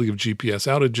possibility of GPS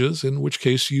outages, in which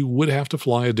case you would have to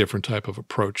fly a different type of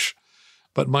approach.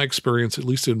 But in my experience, at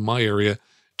least in my area,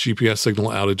 GPS signal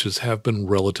outages have been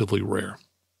relatively rare.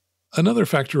 Another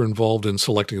factor involved in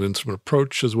selecting an instrument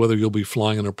approach is whether you'll be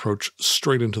flying an approach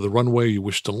straight into the runway you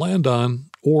wish to land on,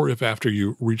 or if after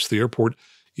you reach the airport,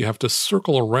 you have to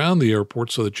circle around the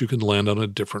airport so that you can land on a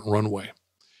different runway.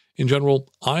 In general,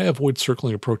 I avoid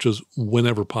circling approaches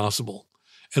whenever possible.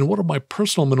 And one of my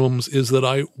personal minimums is that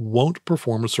I won't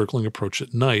perform a circling approach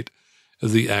at night,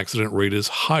 as the accident rate is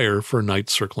higher for night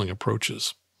circling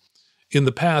approaches. In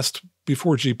the past,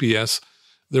 before GPS,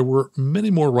 there were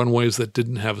many more runways that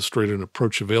didn't have a straight-in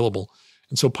approach available,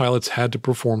 and so pilots had to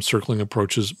perform circling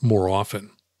approaches more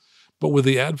often. But with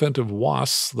the advent of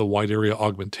WAAS, the Wide Area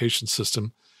Augmentation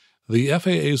System, the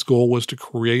FAA's goal was to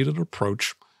create an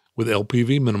approach with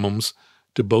LPV minimums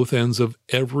to both ends of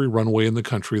every runway in the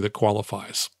country that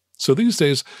qualifies. So these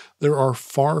days, there are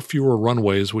far fewer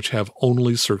runways which have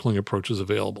only circling approaches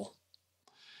available.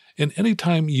 And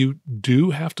anytime you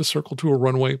do have to circle to a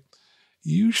runway,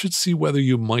 you should see whether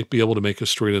you might be able to make a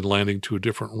straight-in landing to a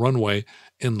different runway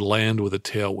and land with a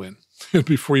tailwind.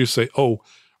 Before you say, oh,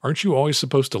 aren't you always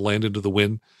supposed to land into the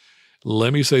wind?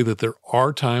 Let me say that there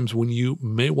are times when you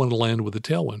may want to land with a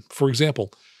tailwind. For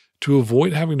example, to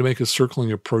avoid having to make a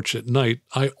circling approach at night,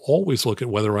 I always look at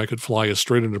whether I could fly a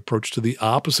straight-in approach to the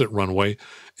opposite runway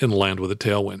and land with a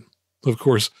tailwind. Of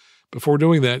course, before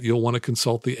doing that, you'll want to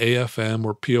consult the AFM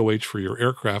or POH for your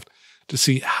aircraft to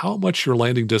see how much your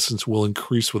landing distance will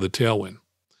increase with a tailwind.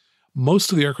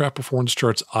 Most of the aircraft performance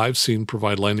charts I've seen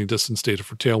provide landing distance data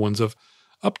for tailwinds of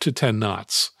up to 10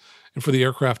 knots. And for the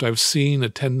aircraft I've seen, a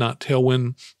 10-knot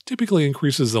tailwind typically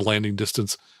increases the landing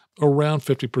distance around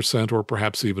 50% or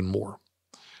perhaps even more.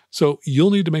 So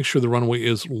you'll need to make sure the runway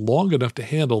is long enough to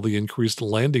handle the increased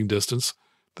landing distance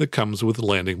that comes with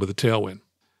landing with a tailwind.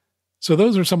 So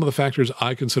those are some of the factors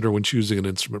I consider when choosing an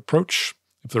instrument approach.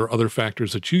 If there are other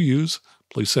factors that you use,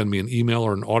 please send me an email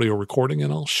or an audio recording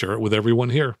and I'll share it with everyone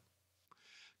here.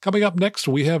 Coming up next,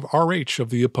 we have RH of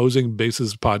the Opposing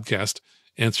Bases podcast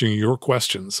answering your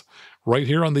questions right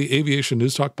here on the Aviation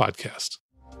News Talk podcast.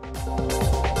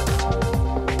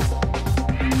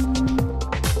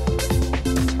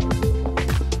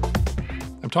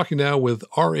 I'm talking now with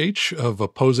RH of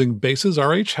Opposing Bases.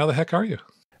 RH, how the heck are you?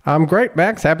 I'm great,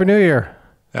 Max. Happy New Year.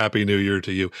 Happy New Year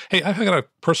to you. Hey, I've got a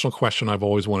personal question I've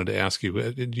always wanted to ask you.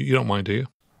 You don't mind, do you?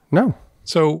 No.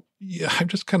 So I'm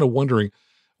just kind of wondering,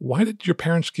 why did your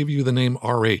parents give you the name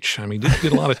RH? I mean, did you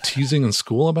get a lot of teasing in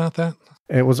school about that?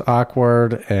 It was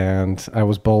awkward, and I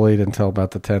was bullied until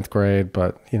about the 10th grade.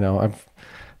 But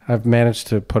I've managed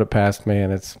to put it past me,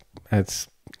 and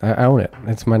I own it.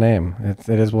 It's my name. It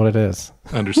is what it is.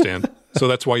 I understand. So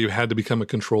that's why you had to become a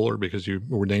controller, because you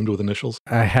were named with initials?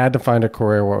 I had to find a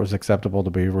career where it was acceptable to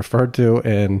be referred to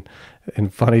in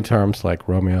funny terms like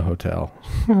Romeo Hotel.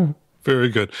 Very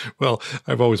good. Well,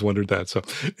 I've always wondered that. So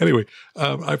anyway,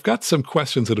 I've got some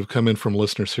questions that have come in from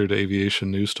listeners here to Aviation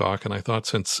News Talk, and I thought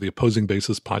since the Opposing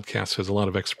Bases podcast has a lot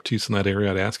of expertise in that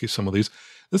area, I'd ask you some of these.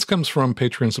 This comes from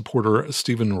Patreon supporter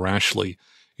Stephen Rashley.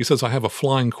 He says, I have a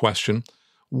flying question.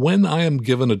 When I am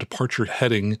given a departure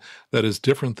heading that is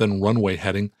different than runway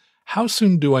heading, how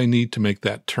soon do I need to make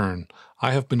that turn?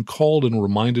 I have been called and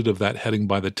reminded of that heading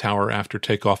by the tower after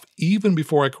takeoff, even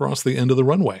before I cross the end of the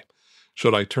runway.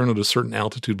 Should I turn at a certain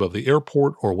altitude above the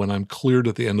airport or when I'm cleared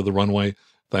at the end of the runway?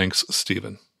 Thanks,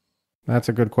 Stephen. That's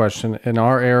a good question. In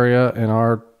our area, in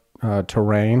our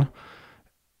terrain,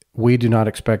 we do not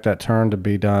expect that turn to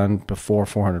be done before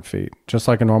 400 feet, just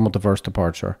like a normal diverse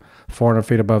departure. 400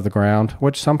 feet above the ground,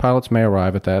 which some pilots may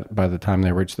arrive at that by the time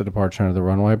they reach the departure end of the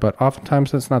runway, but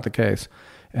oftentimes that's not the case.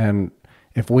 And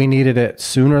if we needed it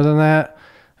sooner than that,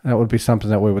 that would be something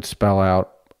that we would spell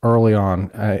out early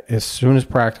on. As soon as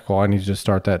practical, I need to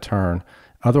start that turn.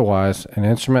 Otherwise, an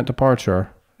instrument departure,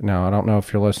 now I don't know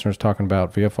if your listener's talking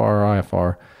about VFR or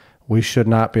IFR, we should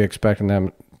not be expecting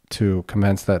them to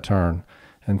commence that turn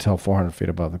until 400 feet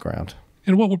above the ground.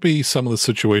 And what would be some of the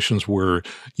situations where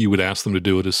you would ask them to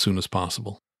do it as soon as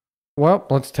possible? Well,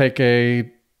 let's take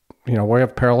we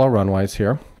have parallel runways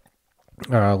here.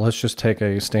 Let's just take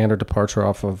a standard departure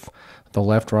off of the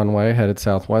left runway headed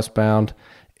southwestbound.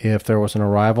 If there was an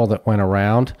arrival that went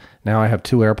around, now I have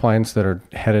two airplanes that are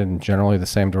headed in generally the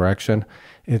same direction.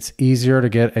 It's easier to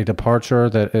get a departure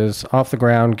that is off the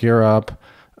ground, gear up,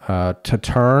 to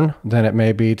turn than it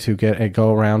may be to get a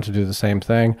go-around to do the same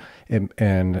thing.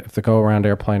 And if the go-around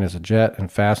airplane is a jet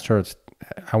and faster,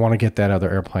 I want to get that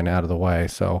other airplane out of the way.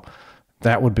 So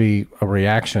that would be a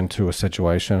reaction to a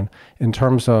situation. In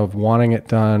terms of wanting it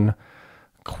done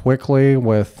quickly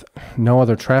with no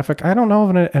other traffic, I don't know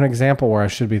of an example where I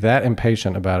should be that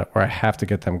impatient about it, where I have to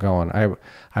get them going.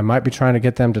 I might be trying to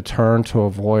get them to turn to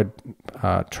avoid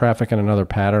traffic in another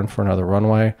pattern for another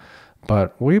runway,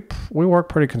 but we work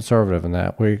pretty conservative in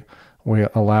that. We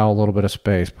allow a little bit of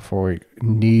space before we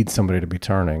need somebody to be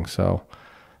turning. So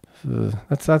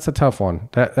that's a tough one.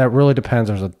 That really depends.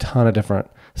 There's a ton of different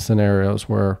scenarios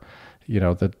where,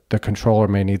 the controller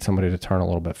may need somebody to turn a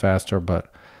little bit faster,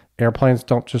 but airplanes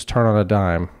don't just turn on a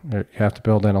dime. You have to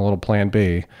build in a little plan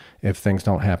B if things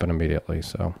don't happen immediately.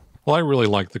 So, well, I really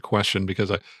like the question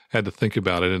because I had to think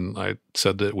about it, and I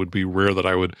said that it would be rare that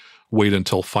I would wait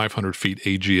until 500 feet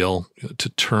AGL to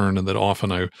turn, and that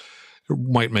often I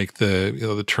might make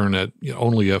the turn at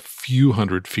only a few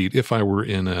hundred feet if I were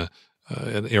in an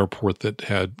airport that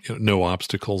had no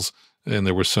obstacles and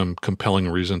there was some compelling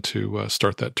reason to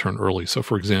start that turn early. So,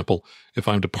 for example, if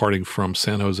I'm departing from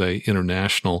San Jose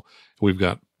International, we've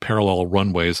got parallel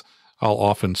runways, I'll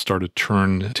often start a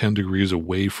turn 10 degrees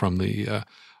away from the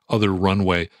other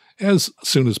runway as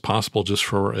soon as possible, just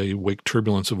for a wake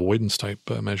turbulence avoidance type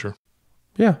measure.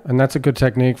 Yeah, and that's a good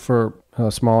technique for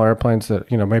small airplanes that,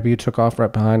 maybe you took off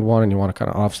right behind one and you want to kind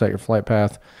of offset your flight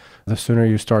path. The sooner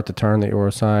you start the turn that you were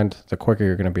assigned, the quicker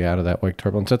you're going to be out of that wake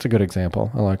turbulence. That's a good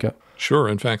example. I like it. Sure.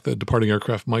 In fact, the departing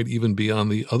aircraft might even be on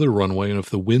the other runway, and if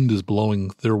the wind is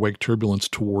blowing their wake turbulence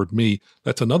toward me,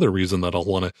 that's another reason that I'll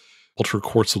want to alter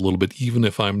course a little bit, even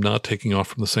if I'm not taking off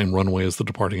from the same runway as the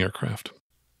departing aircraft.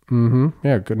 Mm-hmm.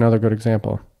 Yeah, another good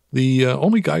example. The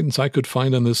only guidance I could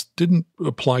find on this didn't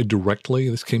apply directly.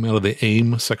 This came out of the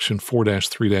AIM, Section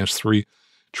 4-3-3,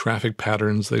 traffic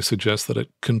patterns. They suggest that at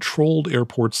controlled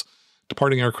airports,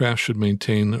 departing aircraft should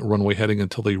maintain runway heading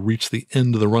until they reach the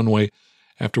end of the runway,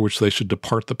 after which they should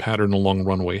depart the pattern along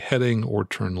runway heading or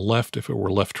turn left if it were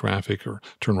left traffic, or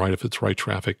turn right if it's right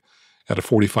traffic, at a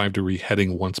 45-degree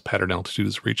heading once pattern altitude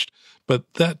is reached.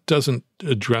 But that doesn't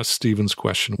address Stephen's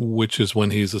question, which is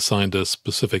when he's assigned a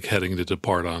specific heading to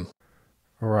depart on.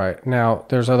 Right. Now,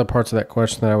 there's other parts of that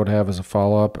question that I would have as a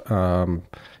follow-up.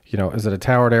 Is it a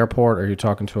towered airport? Are you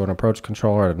talking to an approach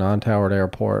controller at a non-towered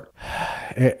airport?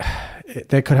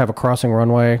 They could have a crossing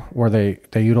runway where they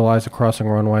utilize a crossing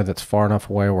runway that's far enough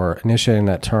away where initiating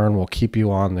that turn will keep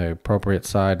you on the appropriate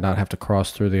side, not have to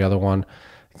cross through the other one.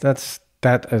 That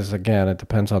is, again, it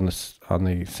depends on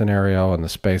the scenario and the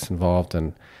space involved.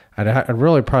 And I'd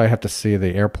really probably have to see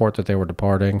the airport that they were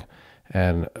departing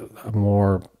and a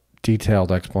more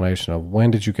detailed explanation of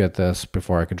when did you get this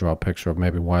before I could draw a picture of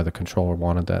maybe why the controller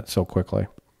wanted that so quickly.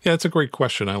 Yeah, it's a great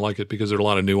question. I like it because there are a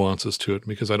lot of nuances to it,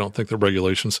 because I don't think the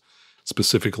regulations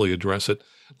specifically address it.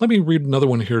 Let me read another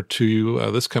one here to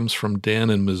you. This comes from Dan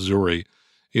in Missouri.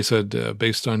 He said,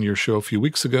 based on your show a few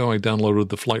weeks ago, I downloaded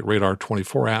the Flight Radar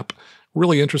 24 app.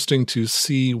 Really interesting to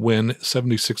see when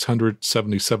 7600,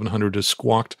 7700 is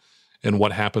squawked and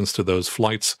what happens to those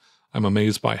flights. I'm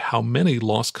amazed by how many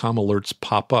lost comm alerts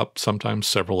pop up, sometimes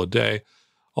several a day.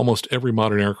 Almost every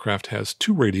modern aircraft has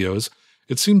 2 radios.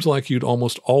 It seems like you'd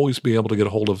almost always be able to get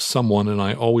a hold of someone, and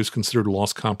I always considered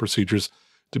lost comm procedures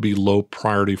to be low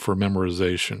priority for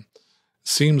memorization.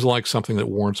 Seems like something that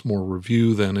warrants more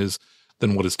review than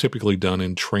what is typically done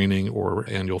in training or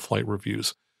annual flight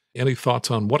reviews. Any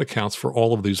thoughts on what accounts for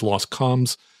all of these lost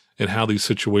comms and how these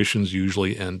situations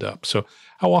usually end up? So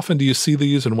how often do you see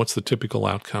these, and what's the typical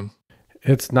outcome?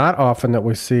 It's not often that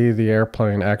we see the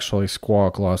airplane actually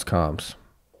squawk lost comms.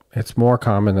 It's more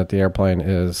common that the airplane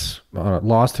is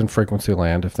lost in frequency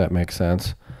land, if that makes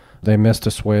sense. They missed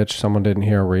a switch, someone didn't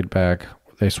hear a read back,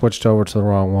 they switched over to the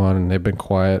wrong one, and they've been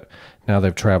quiet. Now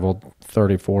they've traveled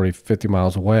 30, 40, 50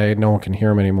 miles away. No one can hear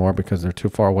them anymore because they're too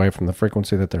far away from the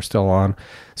frequency that they're still on.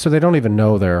 So they don't even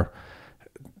know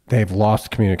they've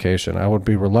lost communication. I would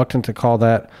be reluctant to call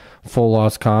that full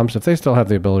lost comms. If they still have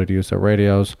the ability to use their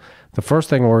radios, the first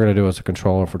thing we're going to do as a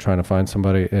controller if we're trying to find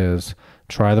somebody is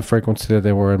try the frequency that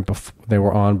they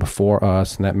were on before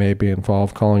us, and that may be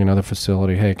involved calling another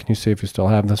facility. Hey, can you see if you still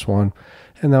have this one?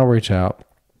 And they'll reach out.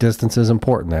 Distance is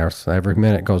important there. So every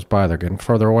minute goes by, they're getting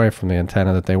further away from the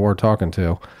antenna that they were talking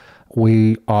to.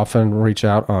 We often reach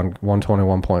out on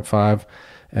 121.5,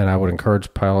 and I would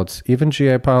encourage pilots, even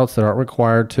GA pilots that aren't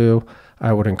required to,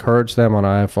 I would encourage them on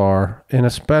IFR, and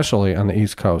especially on the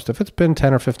East Coast. If it's been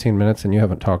 10 or 15 minutes and you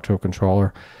haven't talked to a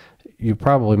controller, you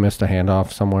probably missed a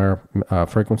handoff somewhere,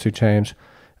 frequency change.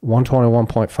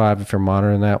 121.5, if you're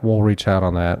monitoring that, we'll reach out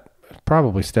on that.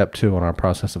 Probably step 2 in our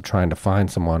process of trying to find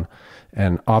someone.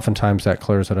 And oftentimes that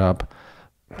clears it up.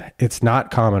 It's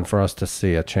not common for us to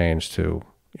see a change to,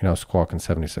 squawking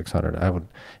 7600.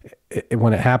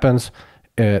 When it happens,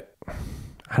 I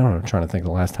don't know, I'm trying to think of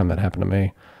the last time that happened to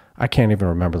me. I can't even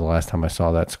remember the last time I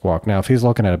saw that squawk. Now, if he's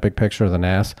looking at a big picture of the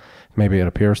NAS, maybe it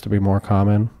appears to be more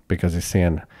common because he's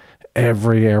seeing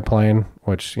every airplane,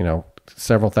 which,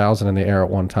 several thousand in the air at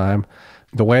one time.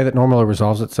 The way that normally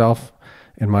resolves itself,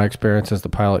 in my experience, is the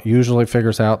pilot usually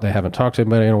figures out they haven't talked to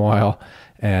anybody in a while,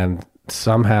 and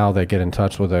somehow they get in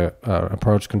touch with a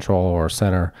approach control or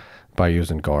center by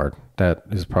using guard. That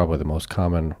is probably the most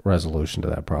common resolution to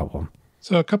that problem.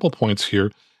 So a couple points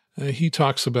here. He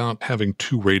talks about having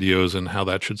two radios and how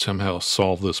that should somehow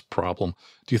solve this problem.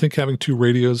 Do you think having two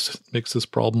radios makes this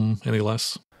problem any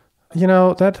less?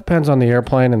 That depends on the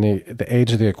airplane and the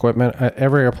age of the equipment.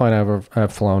 Every airplane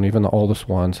I've flown, even the oldest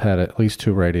ones, had at least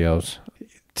two radios.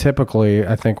 Typically,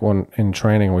 I think when in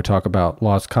training we talk about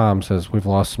lost comms as we've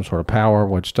lost some sort of power,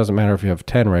 which doesn't matter if you have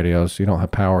 10 radios, you don't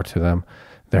have power to them,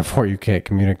 therefore you can't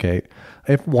communicate.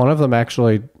 If one of them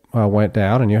actually went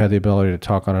down and you had the ability to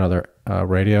talk on another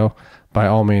radio, by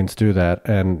all means do that.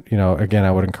 And, again,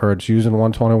 I would encourage using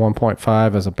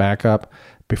 121.5 as a backup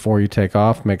before you take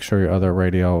off. Make sure your other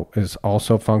radio is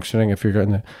also functioning. If you're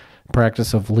in the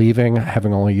practice of leaving,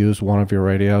 having only used one of your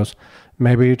radios,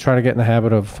 maybe you try to get in the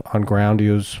habit of on ground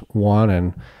use one,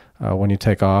 and when you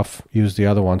take off, use the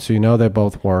other one. So they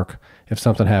both work. If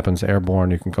something happens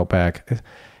airborne, you can go back.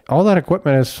 All that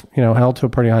equipment is, held to a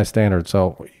pretty high standard.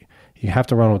 So you have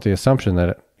to run with the assumption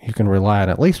that you can rely on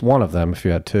at least one of them if you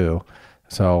had two.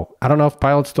 So I don't know if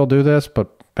pilots still do this,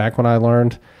 but back when I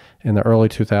learned in the early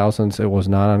 2000s, it was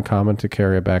not uncommon to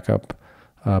carry a backup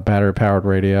battery-powered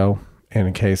radio. And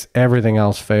in case everything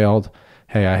else failed,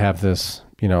 hey, I have this,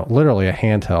 literally a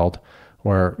handheld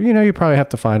where, you probably have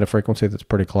to find a frequency that's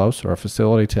pretty close or a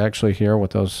facility to actually hear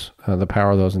what those, the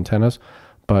power of those antennas.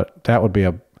 But that would be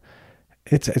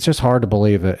it's just hard to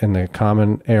believe that in the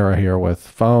common era here with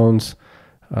phones,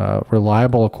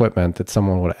 reliable equipment, that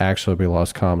someone would actually be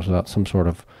lost comms without some sort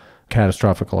of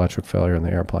catastrophic electric failure in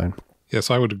the airplane.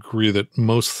 Yes, I would agree that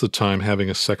most of the time having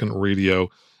a second radio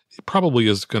probably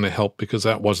is going to help because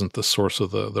that wasn't the source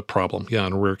of the problem. Yeah,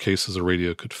 in rare cases, a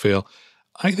radio could fail.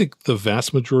 I think the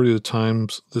vast majority of the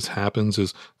times this happens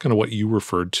is kind of what you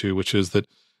referred to, which is that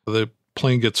the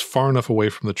plane gets far enough away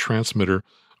from the transmitter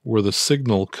where the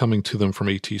signal coming to them from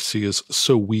ATC is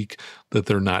so weak that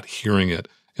they're not hearing it.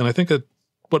 And I think that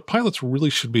what pilots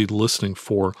really should be listening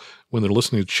for when they're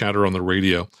listening to chatter on the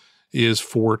radio is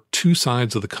for two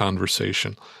sides of the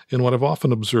conversation. And what I've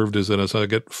often observed is that as I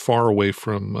get far away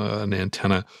from an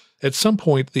antenna, at some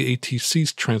point the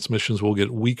ATC's transmissions will get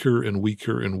weaker and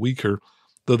weaker and weaker,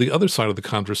 though the other side of the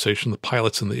conversation, the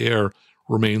pilots in the air,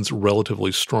 remains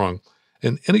relatively strong.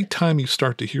 And anytime you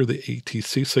start to hear the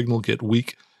ATC signal get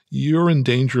weak, you're in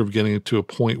danger of getting to a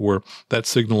point where that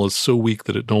signal is so weak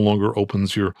that it no longer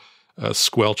opens your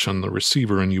squelch on the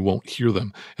receiver and you won't hear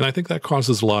them. And I think that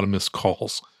causes a lot of missed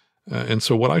calls. And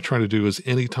so what I try to do is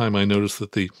anytime I notice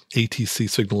that the ATC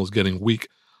signal is getting weak,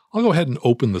 I'll go ahead and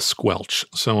open the squelch.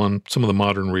 So on some of the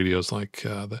modern radios like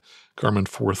the Garmin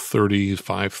 430,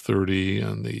 530,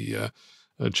 and the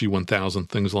G1000,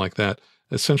 things like that,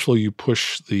 essentially you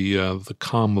push the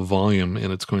comm volume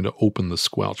and it's going to open the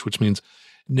squelch, which means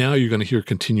now you're going to hear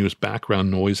continuous background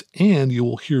noise and you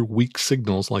will hear weak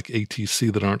signals like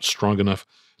ATC that aren't strong enough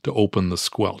to open the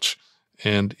squelch.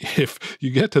 And if you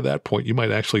get to that point, you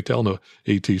might actually tell the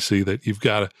ATC that you've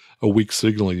got a weak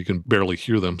signal and you can barely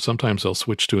hear them. Sometimes they'll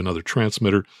switch to another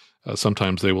transmitter.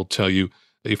 Sometimes they will tell you,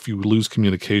 if you lose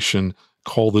communication,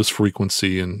 call this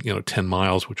frequency in 10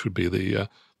 miles, which would be the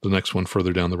next one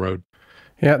further down the road.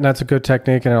 Yeah, and that's a good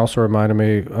technique. And it also reminded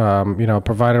me,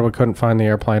 provided we couldn't find the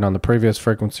airplane on the previous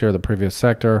frequency or the previous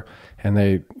sector, and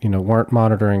they, weren't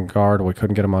monitoring guard, we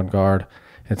couldn't get them on guard.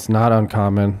 It's not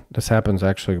uncommon. This happens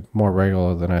actually more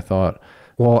regular than I thought.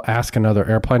 We'll ask another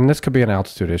airplane, and this could be an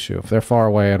altitude issue. If they're far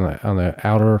away on the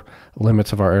outer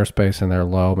limits of our airspace and they're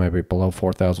low, maybe below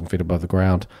 4,000 feet above the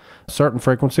ground, certain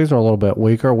frequencies are a little bit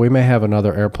weaker. We may have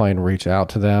another airplane reach out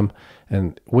to them,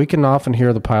 and we can often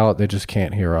hear the pilot. They just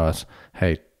can't hear us.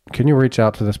 Hey, can you reach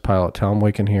out to this pilot? Tell them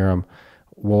we can hear them.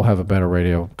 We'll have a better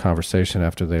radio conversation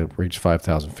after they reach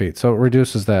 5,000 feet. So it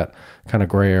reduces that kind of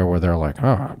gray area where they're like,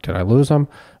 oh, did I lose them?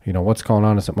 What's going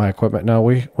on? Is it my equipment? No,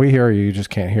 we hear you. You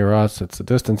just can't hear us. It's a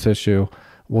distance issue.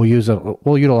 We'll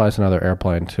utilize another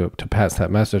airplane to pass that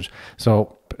message.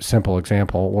 So simple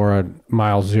example, we're at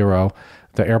mile 0.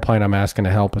 The airplane I'm asking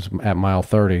to help is at mile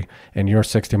 30, and you're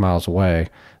 60 miles away.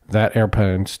 That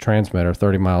airplane's transmitter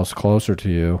 30 miles closer to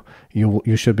you,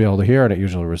 you should be able to hear it. It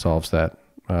usually resolves that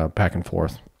back and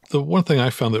forth. The one thing I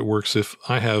found that works, if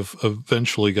I have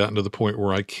eventually gotten to the point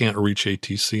where I can't reach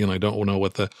ATC and I don't know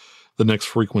what the next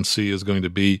frequency is going to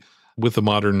be, with the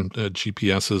modern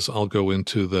GPSs, I'll go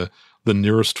into the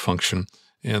nearest function.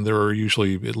 and there are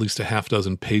usually at least a half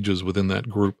dozen pages within that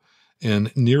group.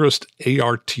 And nearest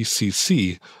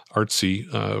ARTCC,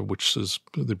 which is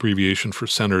the abbreviation for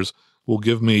centers, will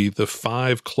give me the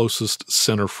 5 closest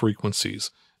center frequencies.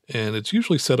 And it's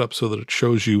usually set up so that it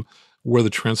shows you where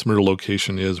the transmitter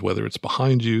location is, whether it's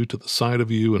behind you, to the side of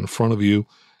you, in front of you.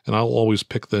 And I'll always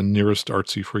pick the nearest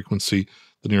ARTC frequency,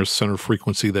 the nearest center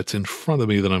frequency that's in front of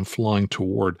me that I'm flying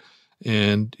toward.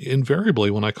 And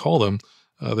invariably, when I call them,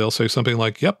 they'll say something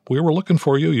like, "Yep, we were looking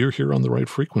for you. You're here on the right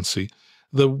frequency."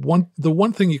 The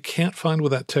one thing you can't find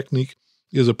with that technique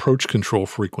is approach control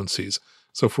frequencies.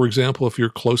 So, for example, if you're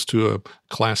close to a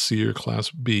Class C or Class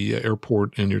B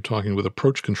airport and you're talking with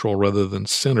approach control rather than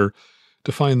center,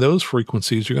 to find those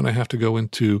frequencies, you're going to have to go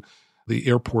into the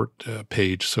airport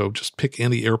page. So just pick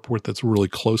any airport that's really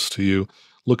close to you,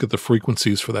 look at the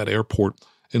frequencies for that airport,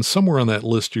 and somewhere on that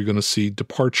list, you're going to see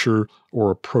departure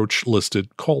or approach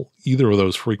listed. Call either of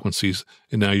those frequencies,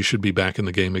 and now you should be back in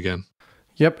the game again.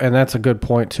 Yep, and that's a good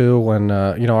point too. When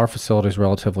our facility is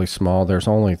relatively small, there's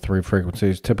only 3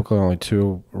 frequencies, typically only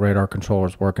 2 radar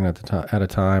controllers working at a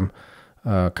time.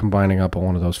 Combining up on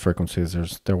one of those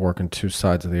frequencies, they're working 2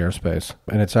 sides of the airspace,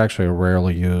 and it's actually a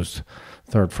rarely used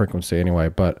 3rd frequency anyway.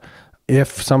 But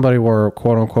if somebody were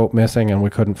quote unquote missing and we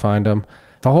couldn't find them,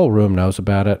 the whole room knows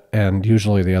about it, and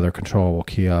usually the other controller will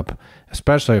key up,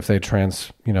 especially if they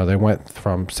went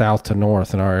from south to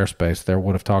north in our airspace. They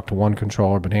would have talked to one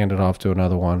controller but handed off to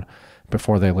another one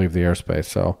before they leave the airspace.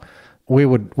 So we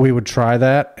would try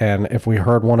that, and if we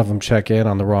heard one of them check in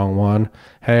on the wrong one,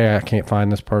 "Hey, I can't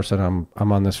find this person.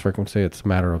 I'm on this frequency." It's a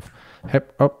matter of, "Hey,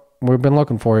 we've been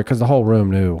looking for you," because the whole room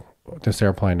knew this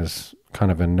airplane is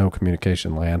kind of in no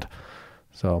communication land.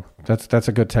 So that's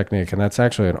a good technique, and that's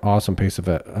actually an awesome piece of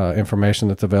information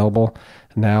that's available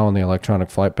now in the electronic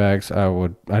flight bags. I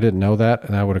didn't know that,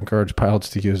 and I would encourage pilots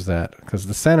to use that, because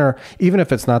the center, even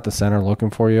if it's not the center looking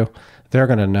for you, they're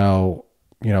going to know,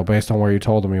 based on where you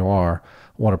told them you are,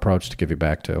 what approach to give you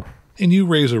back to. And you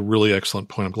raise a really excellent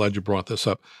point. I'm glad you brought this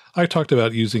up. I talked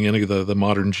about using any of the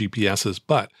modern GPSs,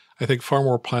 but I think far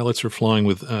more pilots are flying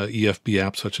with EFB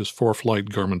apps such as ForeFlight,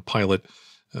 Garmin Pilot,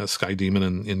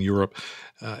 SkyDemon in Europe,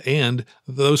 and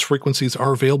those frequencies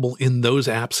are available in those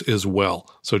apps as well.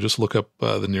 So just look up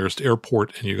the nearest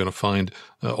airport, and you're going to find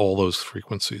all those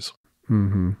frequencies.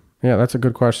 Mm-hmm. Yeah, that's a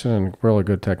good question and really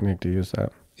good technique to use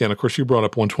that. Yeah, and of course, you brought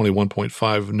up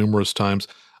 121.5 numerous times.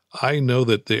 I know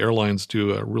that the airlines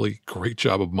do a really great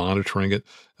job of monitoring it.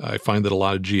 I find that a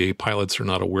lot of GA pilots are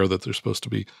not aware that they're supposed to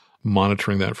be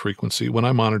monitoring that frequency. When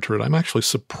I monitor it, I'm actually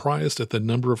surprised at the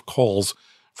number of calls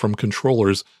from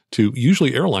controllers to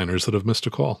usually airliners that have missed a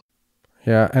call.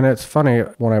 Yeah, and it's funny,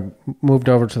 when I moved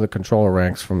over to the controller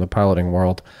ranks from the piloting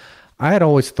world, I had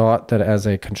always thought that as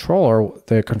a controller,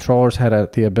 the controllers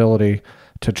had the ability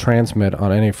to transmit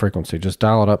on any frequency. Just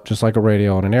dial it up, just like a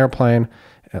radio on an airplane.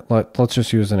 Let's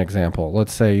just use an example.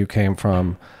 Let's say you came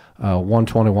from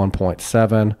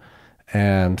 121.7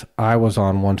 and I was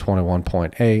on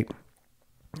 121.8.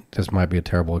 This might be a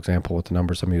terrible example with the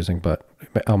numbers I'm using, but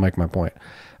I'll make my point.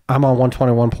 I'm on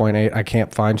 121.8. I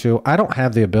can't find you. I don't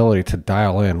have the ability to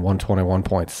dial in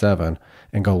 121.7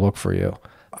 and go look for you.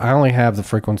 I only have the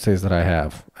frequencies that I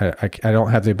have. I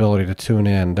don't have the ability to tune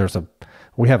in.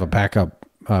 We have a backup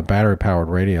battery-powered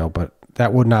radio, but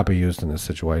that would not be used in this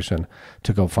situation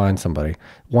to go find somebody.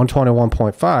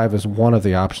 121.5 is one of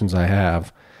the options I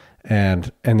have.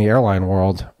 And in the airline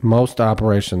world, most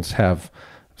operations have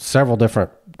several different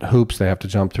hoops they have to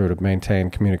jump through to maintain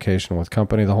communication with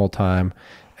company the whole time.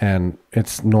 And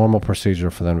it's normal procedure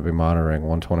for them to be monitoring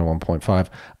 121.5.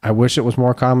 I wish it was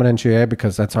more common in GA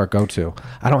because that's our go-to.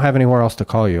 I don't have anywhere else to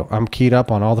call you. I'm keyed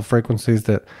up on all the frequencies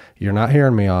that you're not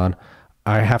hearing me on.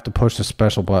 I have to push a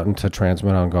special button to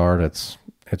transmit on guard. It's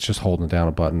just holding down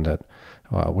a button that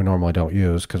we normally don't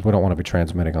use because we don't want to be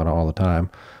transmitting on it all the time.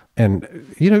 And,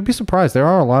 you'd be surprised. There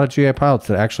are a lot of GA pilots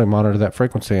that actually monitor that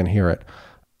frequency and hear it.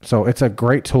 So it's a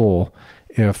great tool.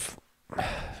 If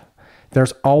there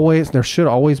should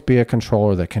always be a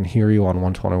controller that can hear you on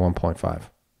 121.5.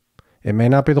 It may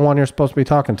not be the one you're supposed to be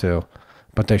talking to,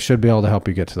 but they should be able to help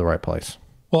you get to the right place.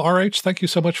 Well, RH, thank you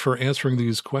so much for answering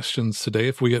these questions today.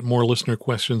 If we get more listener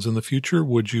questions in the future,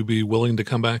 would you be willing to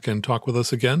come back and talk with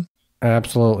us again?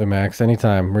 Absolutely, Max.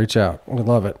 Anytime. Reach out. We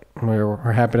love it.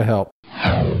 We're happy to help.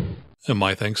 And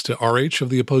my thanks to RH of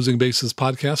the Opposing Bases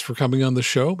podcast for coming on the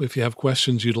show. If you have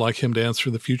questions you'd like him to answer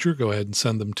in the future, go ahead and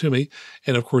send them to me.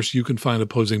 And of course, you can find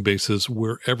Opposing Bases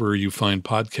wherever you find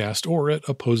podcasts or at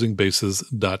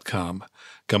OpposingBases.com.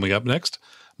 Coming up next,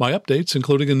 my updates,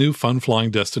 including a new fun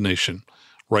flying destination,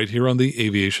 right here on the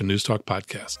Aviation News Talk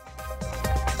podcast.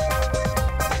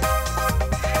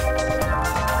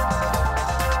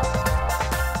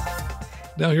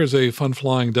 Now here's a fun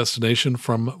flying destination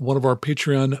from one of our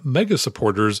Patreon mega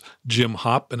supporters, Jim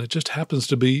Hopp, and it just happens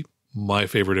to be my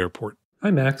favorite airport.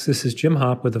 Hi, Max. This is Jim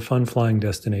Hopp with a fun flying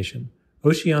destination.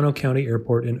 Oceano County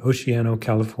Airport in Oceano,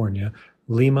 California,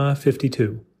 Lima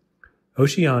 52.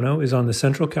 Oceano is on the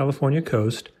Central California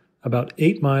coast, about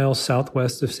 8 miles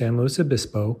southwest of San Luis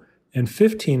Obispo and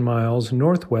 15 miles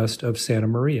northwest of Santa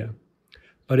Maria.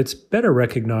 But it's better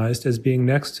recognized as being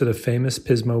next to the famous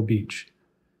Pismo Beach.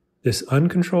 This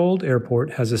uncontrolled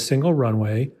airport has a single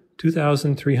runway,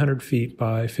 2,300 feet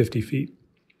by 50 feet.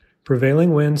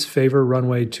 Prevailing winds favor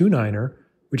runway 29er,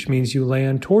 which means you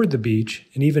land toward the beach,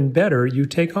 and even better, you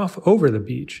take off over the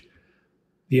beach.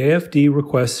 The AFD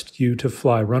requests you to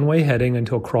fly runway heading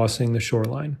until crossing the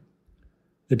shoreline.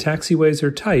 The taxiways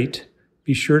are tight.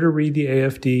 Be sure to read the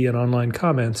AFD and online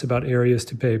comments about areas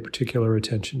to pay particular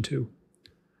attention to.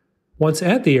 Once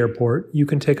at the airport, you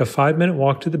can take a 5-minute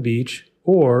walk to the beach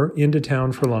or into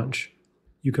town for lunch.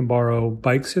 You can borrow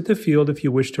bikes at the field if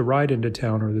you wish to ride into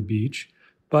town or the beach,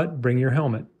 but bring your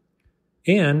helmet.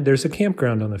 And there's a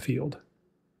campground on the field.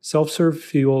 Self-serve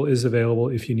fuel is available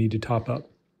if you need to top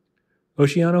up.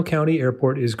 Oceano County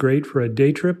Airport is great for a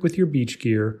day trip with your beach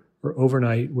gear or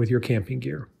overnight with your camping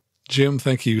gear. Jim,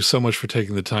 thank you so much for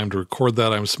taking the time to record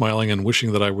that. I'm smiling and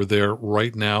wishing that I were there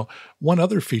right now. One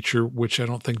other feature, which I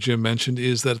don't think Jim mentioned,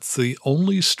 is that it's the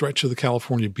only stretch of the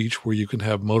California beach where you can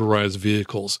have motorized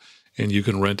vehicles, and you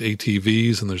can rent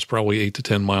ATVs, and there's probably 8 to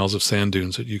 10 miles of sand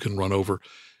dunes that you can run over.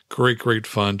 Great, great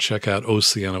fun. Check out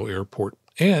Oceano Airport.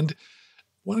 And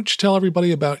why don't you tell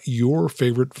everybody about your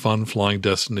favorite fun flying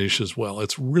destination as well?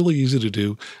 It's really easy to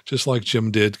do, just like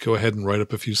Jim did. Go ahead and write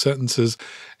up a few sentences,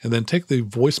 and then take the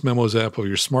voice memos app of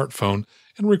your smartphone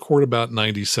and record about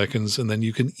 90 seconds, and then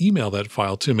you can email that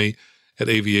file to me at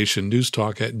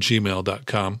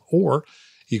aviationnewstalk@gmail.com, or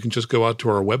you can just go out to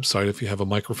our website if you have a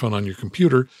microphone on your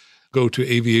computer. Go to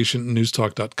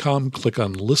aviationnewstalk.com, click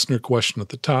on Listener Question at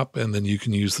the top, and then you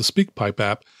can use the SpeakPipe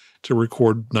app to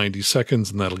record 90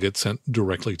 seconds, and that'll get sent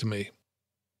directly to me.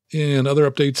 And other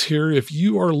updates here, if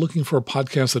you are looking for a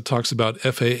podcast that talks about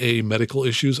FAA medical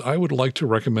issues, I would like to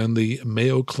recommend the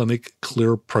Mayo Clinic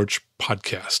Clear Approach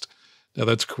podcast. Now,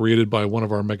 that's created by one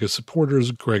of our mega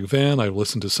supporters, Greg Van. I've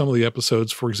listened to some of the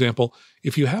episodes. For example,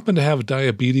 if you happen to have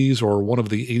diabetes or one of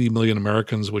the 80 million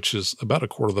Americans, which is about a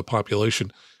quarter of the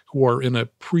population, who are in a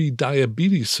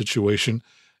pre-diabetes situation,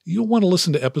 you'll want to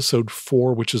listen to episode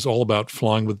 4, which is all about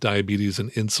flying with diabetes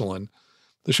and insulin.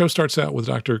 The show starts out with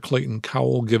Dr. Clayton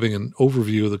Cowell giving an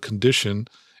overview of the condition,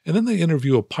 and then they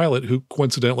interview a pilot who,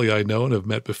 coincidentally, I know and have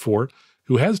met before,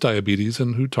 who has diabetes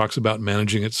and who talks about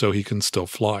managing it so he can still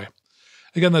fly.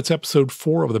 Again, that's episode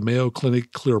 4 of the Mayo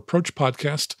Clinic Clear Approach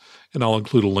podcast, and I'll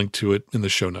include a link to it in the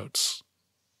show notes.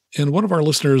 And one of our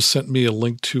listeners sent me a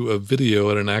link to a video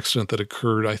at an accident that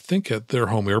occurred, I think, at their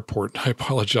home airport. I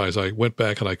apologize. I went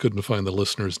back and I couldn't find the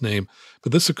listener's name.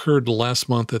 But this occurred last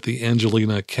month at the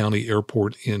Angelina County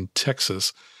Airport in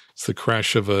Texas. It's the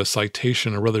crash of a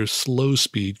Citation, a rather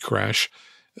slow-speed crash.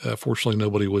 Fortunately,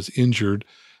 nobody was injured.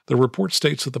 The report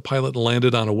states that the pilot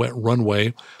landed on a wet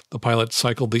runway. The pilot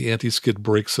cycled the anti-skid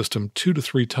brake system 2 to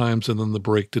 3 times, and then the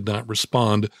brake did not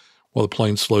respond while the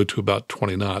plane slowed to about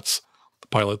 20 knots. The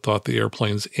pilot thought the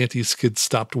airplane's anti-skid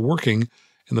stopped working,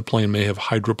 and the plane may have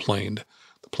hydroplaned.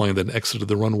 The plane then exited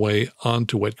the runway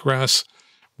onto wet grass,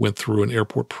 went through an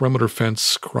airport perimeter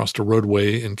fence, crossed a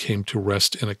roadway, and came to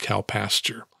rest in a cow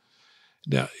pasture.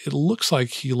 Now, it looks like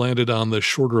he landed on the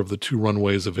shorter of the 2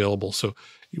 runways available, so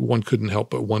one couldn't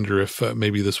help but wonder if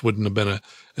maybe this wouldn't have been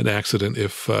an accident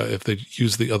if they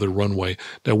used the other runway.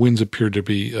 Now, winds appeared to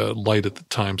be light at the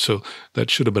time, so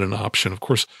that should have been an option. Of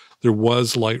course, there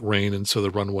was light rain, and so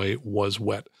the runway was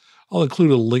wet. I'll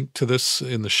include a link to this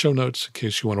in the show notes in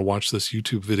case you want to watch this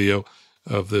YouTube video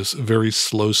of this very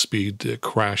slow speed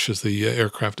crash as the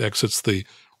aircraft exits the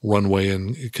runway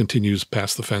and it continues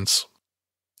past the fence.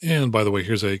 And by the way,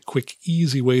 here's a quick,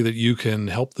 easy way that you can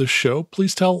help this show.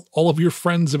 Please tell all of your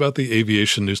friends about the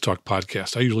Aviation News Talk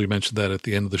podcast. I usually mention that at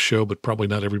the end of the show, but probably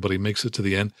not everybody makes it to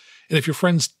the end. And if your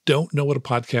friends don't know what a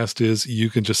podcast is,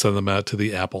 you can just send them out to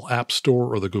the Apple App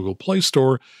Store or the Google Play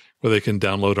Store, where they can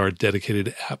download our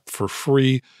dedicated app for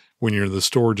free. When you're in the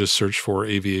store, just search for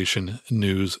Aviation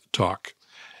News Talk.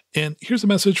 And here's a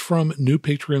message from new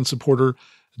Patreon supporter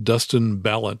Dustin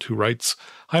Ballant, who writes,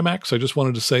 "Hi, Max. I just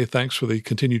wanted to say thanks for the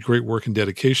continued great work and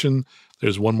dedication.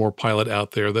 There's one more pilot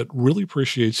out there that really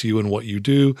appreciates you and what you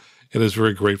do and is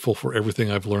very grateful for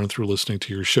everything I've learned through listening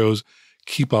to your shows.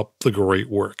 Keep up the great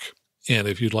work." And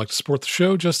if you'd like to support the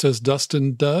show just as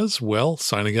Dustin does, well,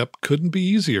 signing up couldn't be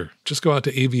easier. Just go out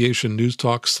to Aviation News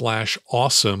Talk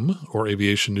 /awesome or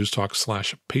Aviation News Talk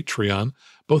 /Patreon.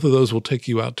 Both of those will take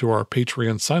you out to our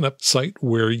Patreon sign-up site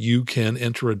where you can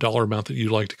enter a dollar amount that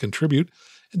you'd like to contribute.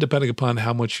 And depending upon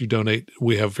how much you donate,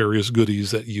 we have various goodies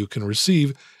that you can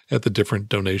receive at the different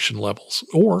donation levels.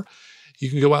 Or you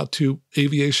can go out to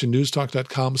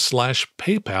aviationnewstalk.com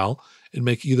 /PayPal and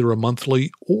make either a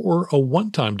monthly or a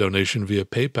one-time donation via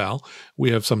PayPal.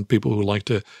 We have some people who like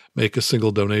to make a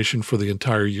single donation for the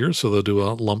entire year, so they'll do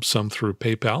a lump sum through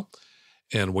PayPal.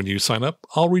 And when you sign up,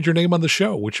 I'll read your name on the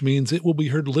show, which means it will be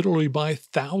heard literally by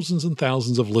thousands and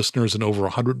thousands of listeners in over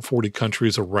 140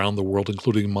 countries around the world,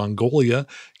 including Mongolia,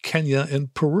 Kenya,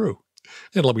 and Peru.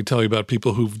 And let me tell you about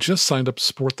people who've just signed up to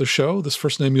support the show. This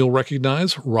first name you'll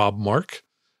recognize, Rob Mark.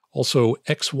 Also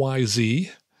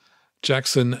XYZ,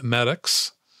 Jackson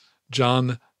Maddox,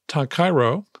 John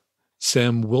Takiro,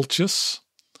 Sam Wilchis,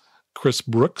 Chris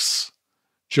Brooks,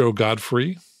 Joe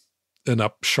Godfrey,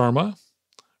 Anup Sharma,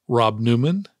 Rob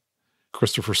Newman,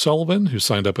 Christopher Sullivan, who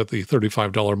signed up at the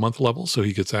 $35 a month level, so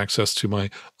he gets access to my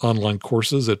online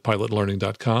courses at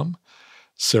pilotlearning.com,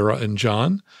 Sarah and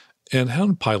John, and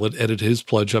Hound Pilot edited his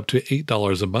pledge up to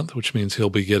 $8 a month, which means he'll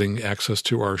be getting access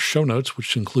to our show notes,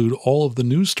 which include all of the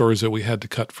news stories that we had to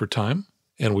cut for time.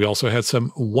 And we also had some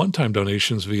one-time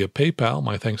donations via PayPal.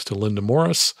 My thanks to Linda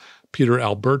Morris, Peter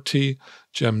Alberti,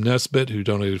 Jem Nesbitt, who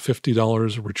donated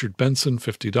 $50, Richard Benson,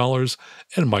 $50,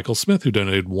 and Michael Smith, who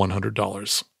donated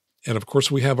 $100. And of course,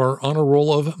 we have our honor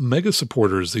roll of mega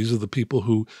supporters. These are the people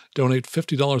who donate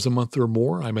 $50 a month or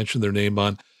more. I mentioned their name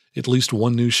on at least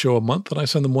one news show a month, and I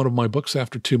send them one of my books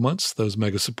after 2 months. Those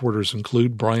mega supporters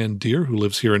include Brian Deere, who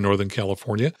lives here in Northern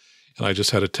California, and I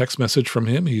just had a text message from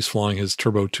him. He's flying his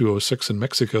Turbo 206 in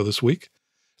Mexico this week.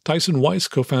 Tyson Weiss,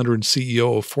 co-founder and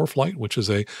CEO of ForeFlight, which is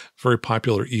a very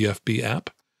popular EFB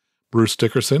app. Bruce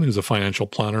Dickerson, who's a financial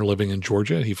planner living in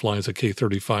Georgia. He flies a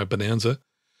K-35 Bonanza.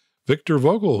 Victor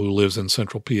Vogel, who lives in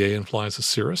Central PA and flies a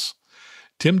Cirrus.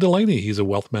 Tim Delaney, he's a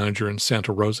wealth manager in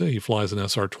Santa Rosa. He flies an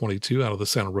SR20 out of the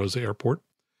Santa Rosa airport.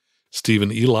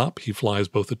 Stephen Elop, he flies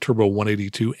both a Turbo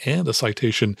 182 and a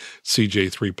Citation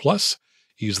CJ3+.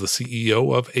 He's the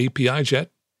CEO of API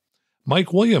Jet.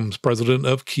 Mike Williams, president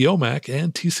of Keomac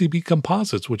and TCB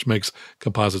Composites, which makes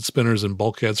composite spinners and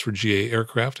bulkheads for GA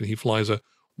aircraft, and he flies a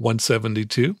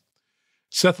 172.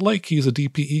 Seth Lake, he's a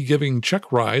DPE giving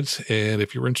check rides, and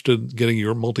if you're interested in getting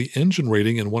your multi-engine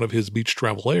rating in one of his beach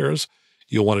travel airs,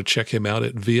 you'll want to check him out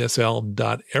at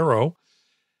vsl.aero.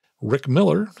 Rick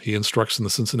Miller, he instructs in the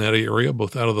Cincinnati area,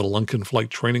 both out of the Lunken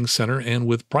Flight Training Center and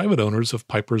with private owners of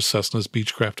Pipers, Cessnas,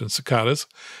 Beechcraft, and Cicadas.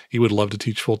 He would love to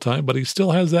teach full-time, but he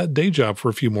still has that day job for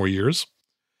a few more years.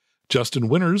 Justin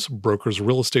Winters brokers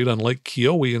real estate on Lake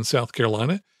Keowee in South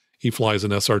Carolina. He flies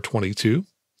an SR-22.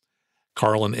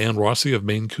 Carl and Ann Rossi of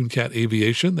Maine Cooncat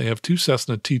Aviation. They have 2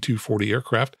 Cessna T240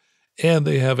 aircraft, and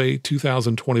they have a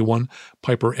 2021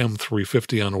 Piper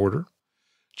M350 on order.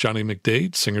 Johnny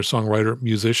McDade, singer-songwriter,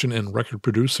 musician, and record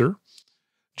producer.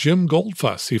 Jim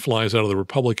Goldfuss, he flies out of the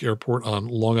Republic Airport on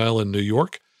Long Island, New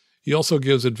York. He also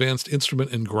gives advanced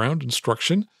instrument and ground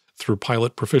instruction through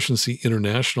Pilot Proficiency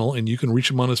International, and you can reach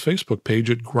him on his Facebook page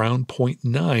at Ground Point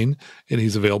 9, and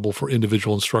he's available for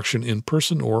individual instruction in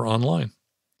person or online.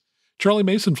 Charlie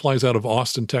Mason flies out of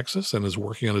Austin, Texas, and is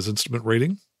working on his instrument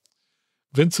rating.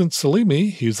 Vincent Salimi,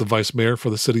 he's the vice mayor for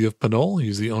the city of Pinole.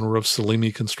 He's the owner of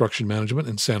Salimi Construction Management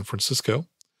in San Francisco.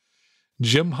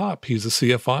 Jim Hopp, he's a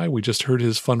CFI. We just heard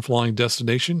his fun flying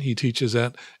destination. He teaches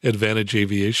at Advantage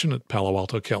Aviation at Palo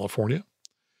Alto, California.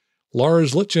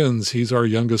 Lars Litjens, he's our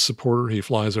youngest supporter. He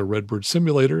flies a Redbird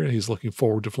simulator, and he's looking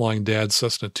forward to flying Dad's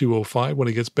Cessna 205 when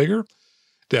he gets bigger.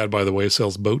 Dad, by the way,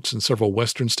 sells boats in several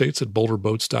western states at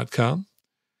boulderboats.com.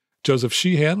 Joseph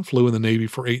Sheehan flew in the Navy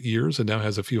for 8 years and now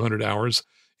has a few hundred hours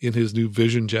in his new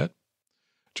Vision jet.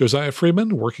 Josiah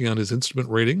Freeman, working on his instrument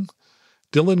rating.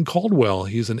 Dylan Caldwell,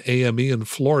 he's an AME in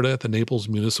Florida at the Naples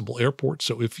Municipal Airport.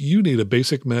 So if you need a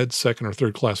basic med, second or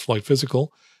third class flight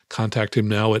physical, contact him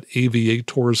now at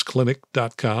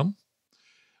aviatorsclinic.com.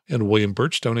 And William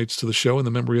Birch donates to the show in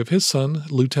the memory of his son,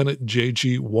 Lieutenant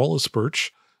J.G. Wallace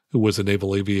Birch, who was a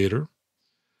naval aviator.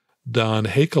 Don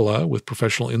Hakela with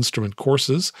Professional Instrument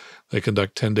Courses. They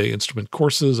conduct 10-day instrument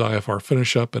courses, IFR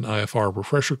finish-up, and IFR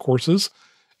refresher courses.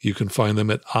 You can find them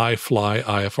at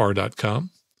iflyifr.com.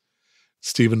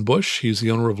 Stephen Bush, he's the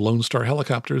owner of Lone Star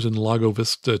Helicopters in Lago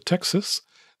Vista, Texas.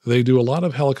 They do a lot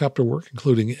of helicopter work,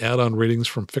 including add-on ratings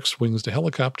from fixed wings to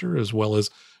helicopter, as well as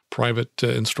private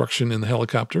instruction in the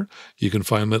helicopter. You can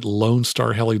find them at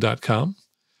lonestarheli.com.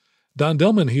 Don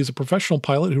Dillman, he's a professional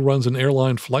pilot who runs an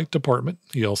airline flight department.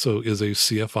 He also is a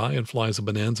CFI and flies a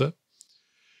Bonanza.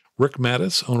 Rick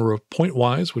Mattis, owner of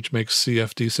Pointwise, which makes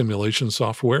CFD simulation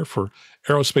software for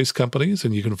aerospace companies,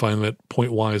 and you can find him at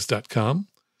pointwise.com.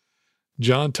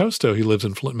 John Tosto, he lives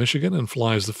in Flint, Michigan, and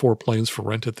flies the 4 planes for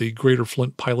rent at the Greater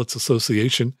Flint Pilots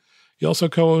Association. He also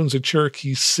co-owns a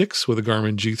Cherokee 6 with a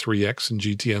Garmin G3X and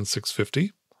GTN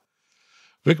 650.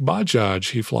 Vic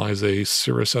Bajaj, he flies a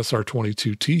Cirrus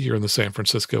SR20T here in the San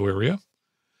Francisco area.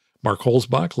 Mark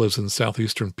Holzbach lives in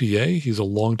southeastern PA. He's a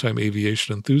longtime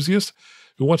aviation enthusiast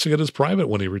who wants to get his private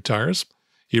when he retires.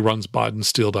 He runs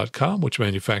BoddenSteel.com, which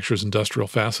manufactures industrial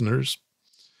fasteners.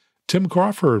 Tim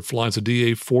Crawford flies a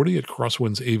DA-40 at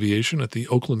Crosswinds Aviation at the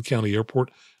Oakland County Airport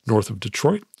north of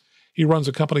Detroit. He runs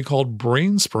a company called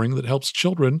BrainSpring that helps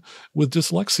children with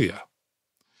dyslexia.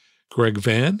 Greg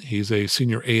Vann, he's a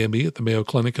senior AME at the Mayo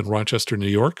Clinic in Rochester, New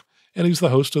York, and he's the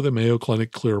host of the Mayo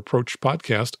Clinic Clear Approach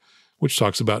podcast, which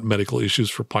talks about medical issues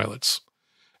for pilots.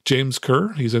 James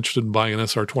Kerr, he's interested in buying an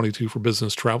SR22 for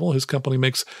business travel. His company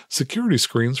makes security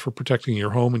screens for protecting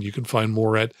your home, and you can find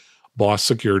more at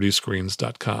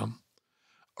bosssecurity.screens.com.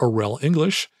 Arel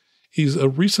English, he's a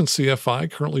recent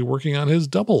CFI currently working on his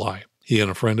double I. He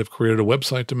and a friend have created a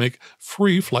website to make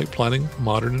free flight planning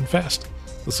modern and fast.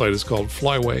 The site is called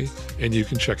Flyway, and you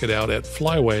can check it out at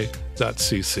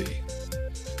flyway.cc.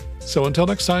 So until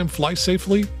next time, fly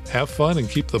safely, have fun, and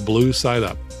keep the blue side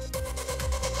up.